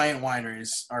giant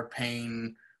wineries are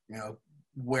paying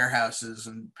warehouses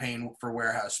and paying for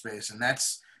warehouse space, and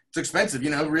it's expensive.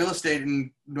 Real estate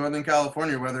in Northern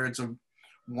California, whether it's a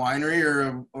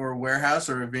winery or a warehouse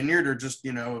or a vineyard or just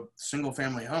a single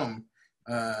family home,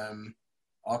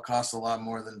 all costs a lot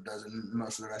more than it does in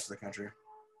most of the rest of the country.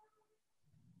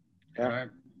 Yeah.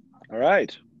 All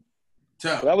right.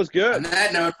 So that was good. On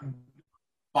that note,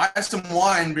 buy some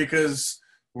wine because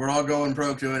we're all going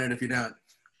broke doing it if you don't.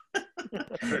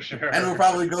 For sure. And we'll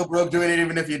probably go broke doing it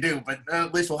even if you do, but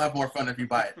at least we'll have more fun if you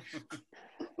buy it.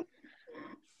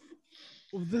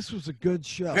 Well, this was a good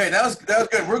show. Okay, that was good.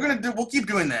 We'll keep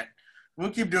doing that. We'll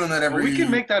keep doing that every. Well, we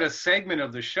can make that a segment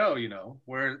of the show,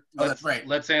 where that's right.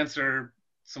 Let's answer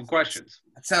some questions.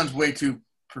 That sounds way too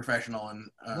professional and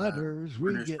letters.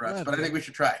 We get letters. But I think we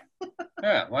should try.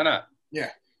 Yeah, why not? Yeah.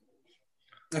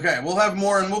 Okay, we'll have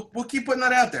more, and we'll keep putting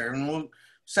that out there, and we'll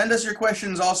send us your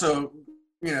questions also,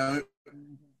 via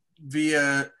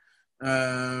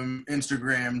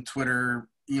Instagram, Twitter,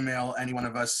 email, any one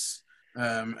of us,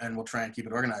 and we'll try and keep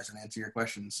it organized and answer your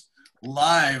questions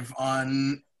live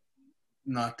on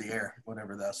not the air,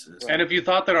 whatever this is. And if you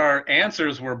thought that our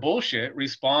answers were bullshit,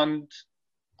 respond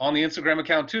on the Instagram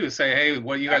account too. Say, hey,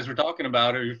 what you guys were talking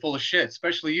about, are you full of shit?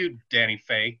 Especially you, Danny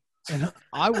Faye. And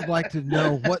I would like to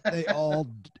know what they all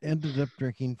ended up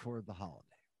drinking for the holiday.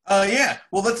 Yeah.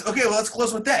 Well, let's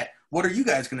close with that. What are you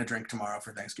guys going to drink tomorrow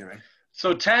for Thanksgiving?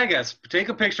 So tag us. Take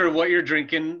a picture of what you're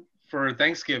drinking for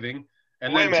Thanksgiving,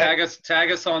 and then tag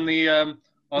us on the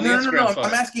Instagram. No.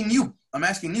 I'm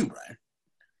asking you, Brian.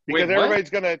 Because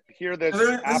everybody's going to hear this.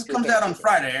 This comes out on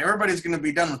Friday. Everybody's going to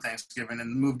be done with Thanksgiving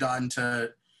and moved on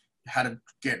to how to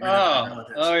get rid of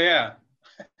relatives. Oh yeah.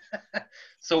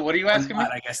 So what are you asking me?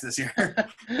 I guess this year.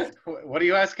 What are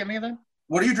you asking me then?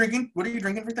 What are you drinking? What are you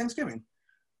drinking for Thanksgiving?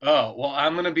 Oh, well,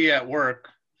 I'm going to be at work.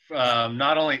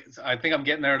 Not only, I think I'm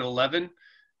getting there at 11,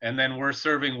 and then we're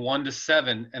serving 1 to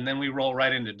 7, and then we roll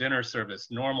right into dinner service,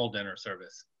 normal dinner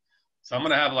service. So I'm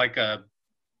going to have like a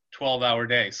 12-hour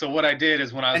day. So what I did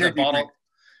is when I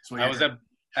was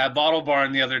at Bottle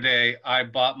Barn the other day, I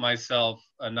bought myself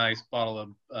a nice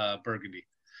bottle of Burgundy,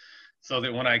 so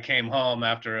that when I came home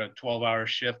after a 12-hour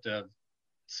shift of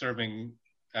serving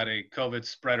at a COVID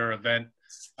spreader event,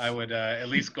 I would at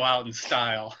least go out in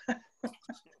style.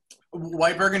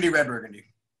 White Burgundy, red Burgundy?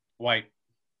 White.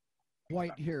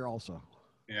 White here also.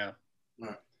 Yeah.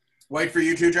 White for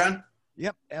you too, John?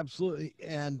 Yep, absolutely.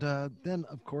 And then,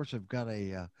 of course, I've got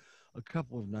a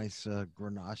couple of nice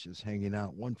Grenaches hanging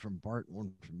out, one from Bart,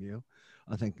 one from you.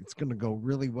 I think it's going to go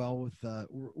really well with,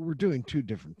 we're doing two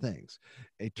different things.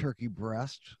 A turkey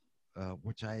breast,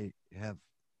 which I have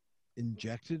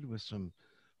injected with some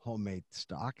homemade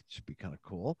stock. It should be kind of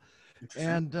cool.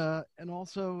 And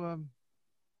also,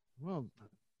 well,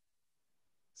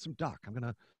 some duck. I'm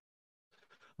gonna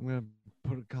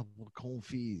put a couple of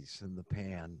confits in the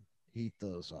pan, heat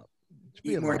those up.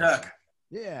 Eat more duck.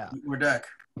 Yeah. Eat more duck.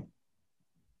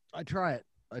 I try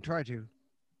to.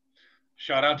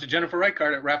 Shout out to Jennifer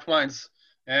Reichart at Raft Wines.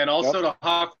 And also to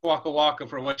Hawk Waka Waka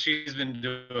for what she's been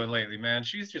doing lately, man.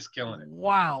 She's just killing it.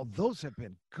 Wow, those have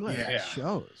been good Yeah.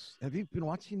 shows. Have you been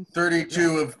watching?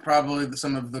 32 of probably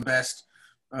some of the best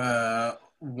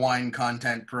wine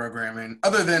content programming,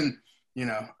 other than,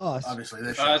 Us. obviously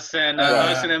this show. Us and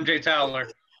MJ Towler.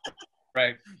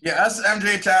 Right. Yeah, us,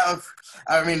 MJ Towler.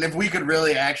 I mean, if we could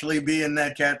really actually be in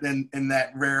that in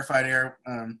that rarefied air,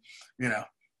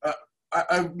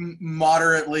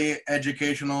 moderately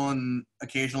educational and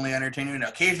occasionally entertaining.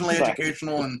 Occasionally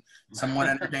educational and somewhat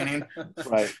entertaining.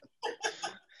 Right.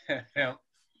 Yeah.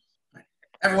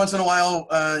 Every once in a while,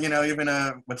 every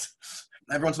once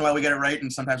in a while we get it right,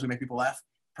 and sometimes we make people laugh.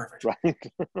 Perfect. Right.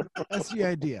 That's the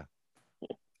idea.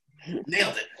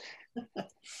 Nailed it.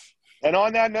 And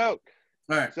on that note,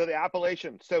 All right. so the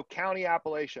appellation, county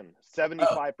appellation,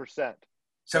 75%.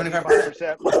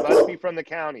 75%. Must be from the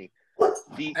county.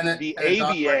 The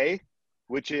AVA, right.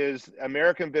 which is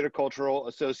American Viticultural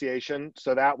Association,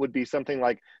 so that would be something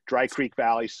like Dry Creek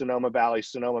Valley, Sonoma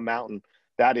Mountain.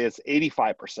 That is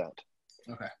 85%.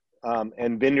 Okay.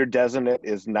 And Vineyard Designate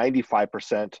is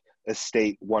 95%.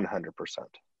 Estate 100%.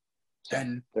 So,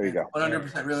 And there you go.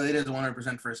 100%. Really, it is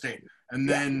 100% for estate, and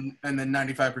then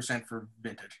 95% for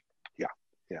vintage. Yeah.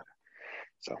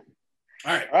 So.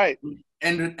 All right.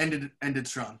 Ended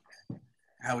strong.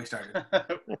 How we started.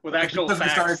 With actual because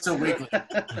facts. we started so weekly.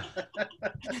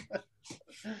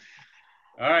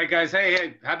 All right, guys.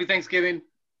 Hey, happy Thanksgiving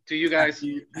to you guys.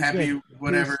 Happy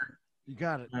whatever. You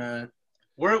got it.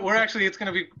 We're actually, it's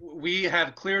going to be, we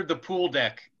have cleared the pool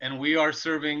deck and we are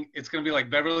serving, it's going to be like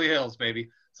Beverly Hills,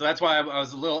 baby. So that's why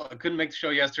I couldn't make the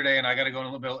show yesterday, and I got to go in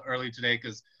a little bit early today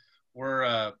because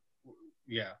we're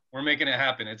making it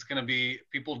happen. It's going to be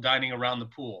people dining around the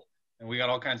pool, and we got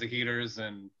all kinds of heaters,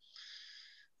 and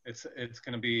it's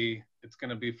going to be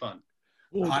fun.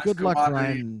 Well, good luck,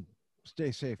 Brian.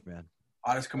 Stay safe, man.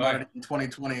 Hottest commodity in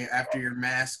 2020 after your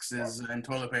masks and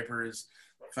toilet paper is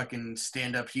fucking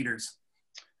stand-up heaters.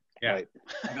 Yeah. Right.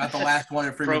 I got the last one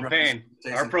at Freeman Propane.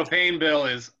 Our propane bill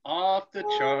is off the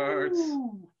charts.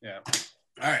 Yeah.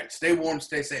 All right. Stay warm.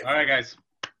 Stay safe. All right, guys.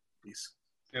 Peace.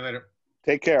 See you later.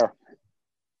 Take care.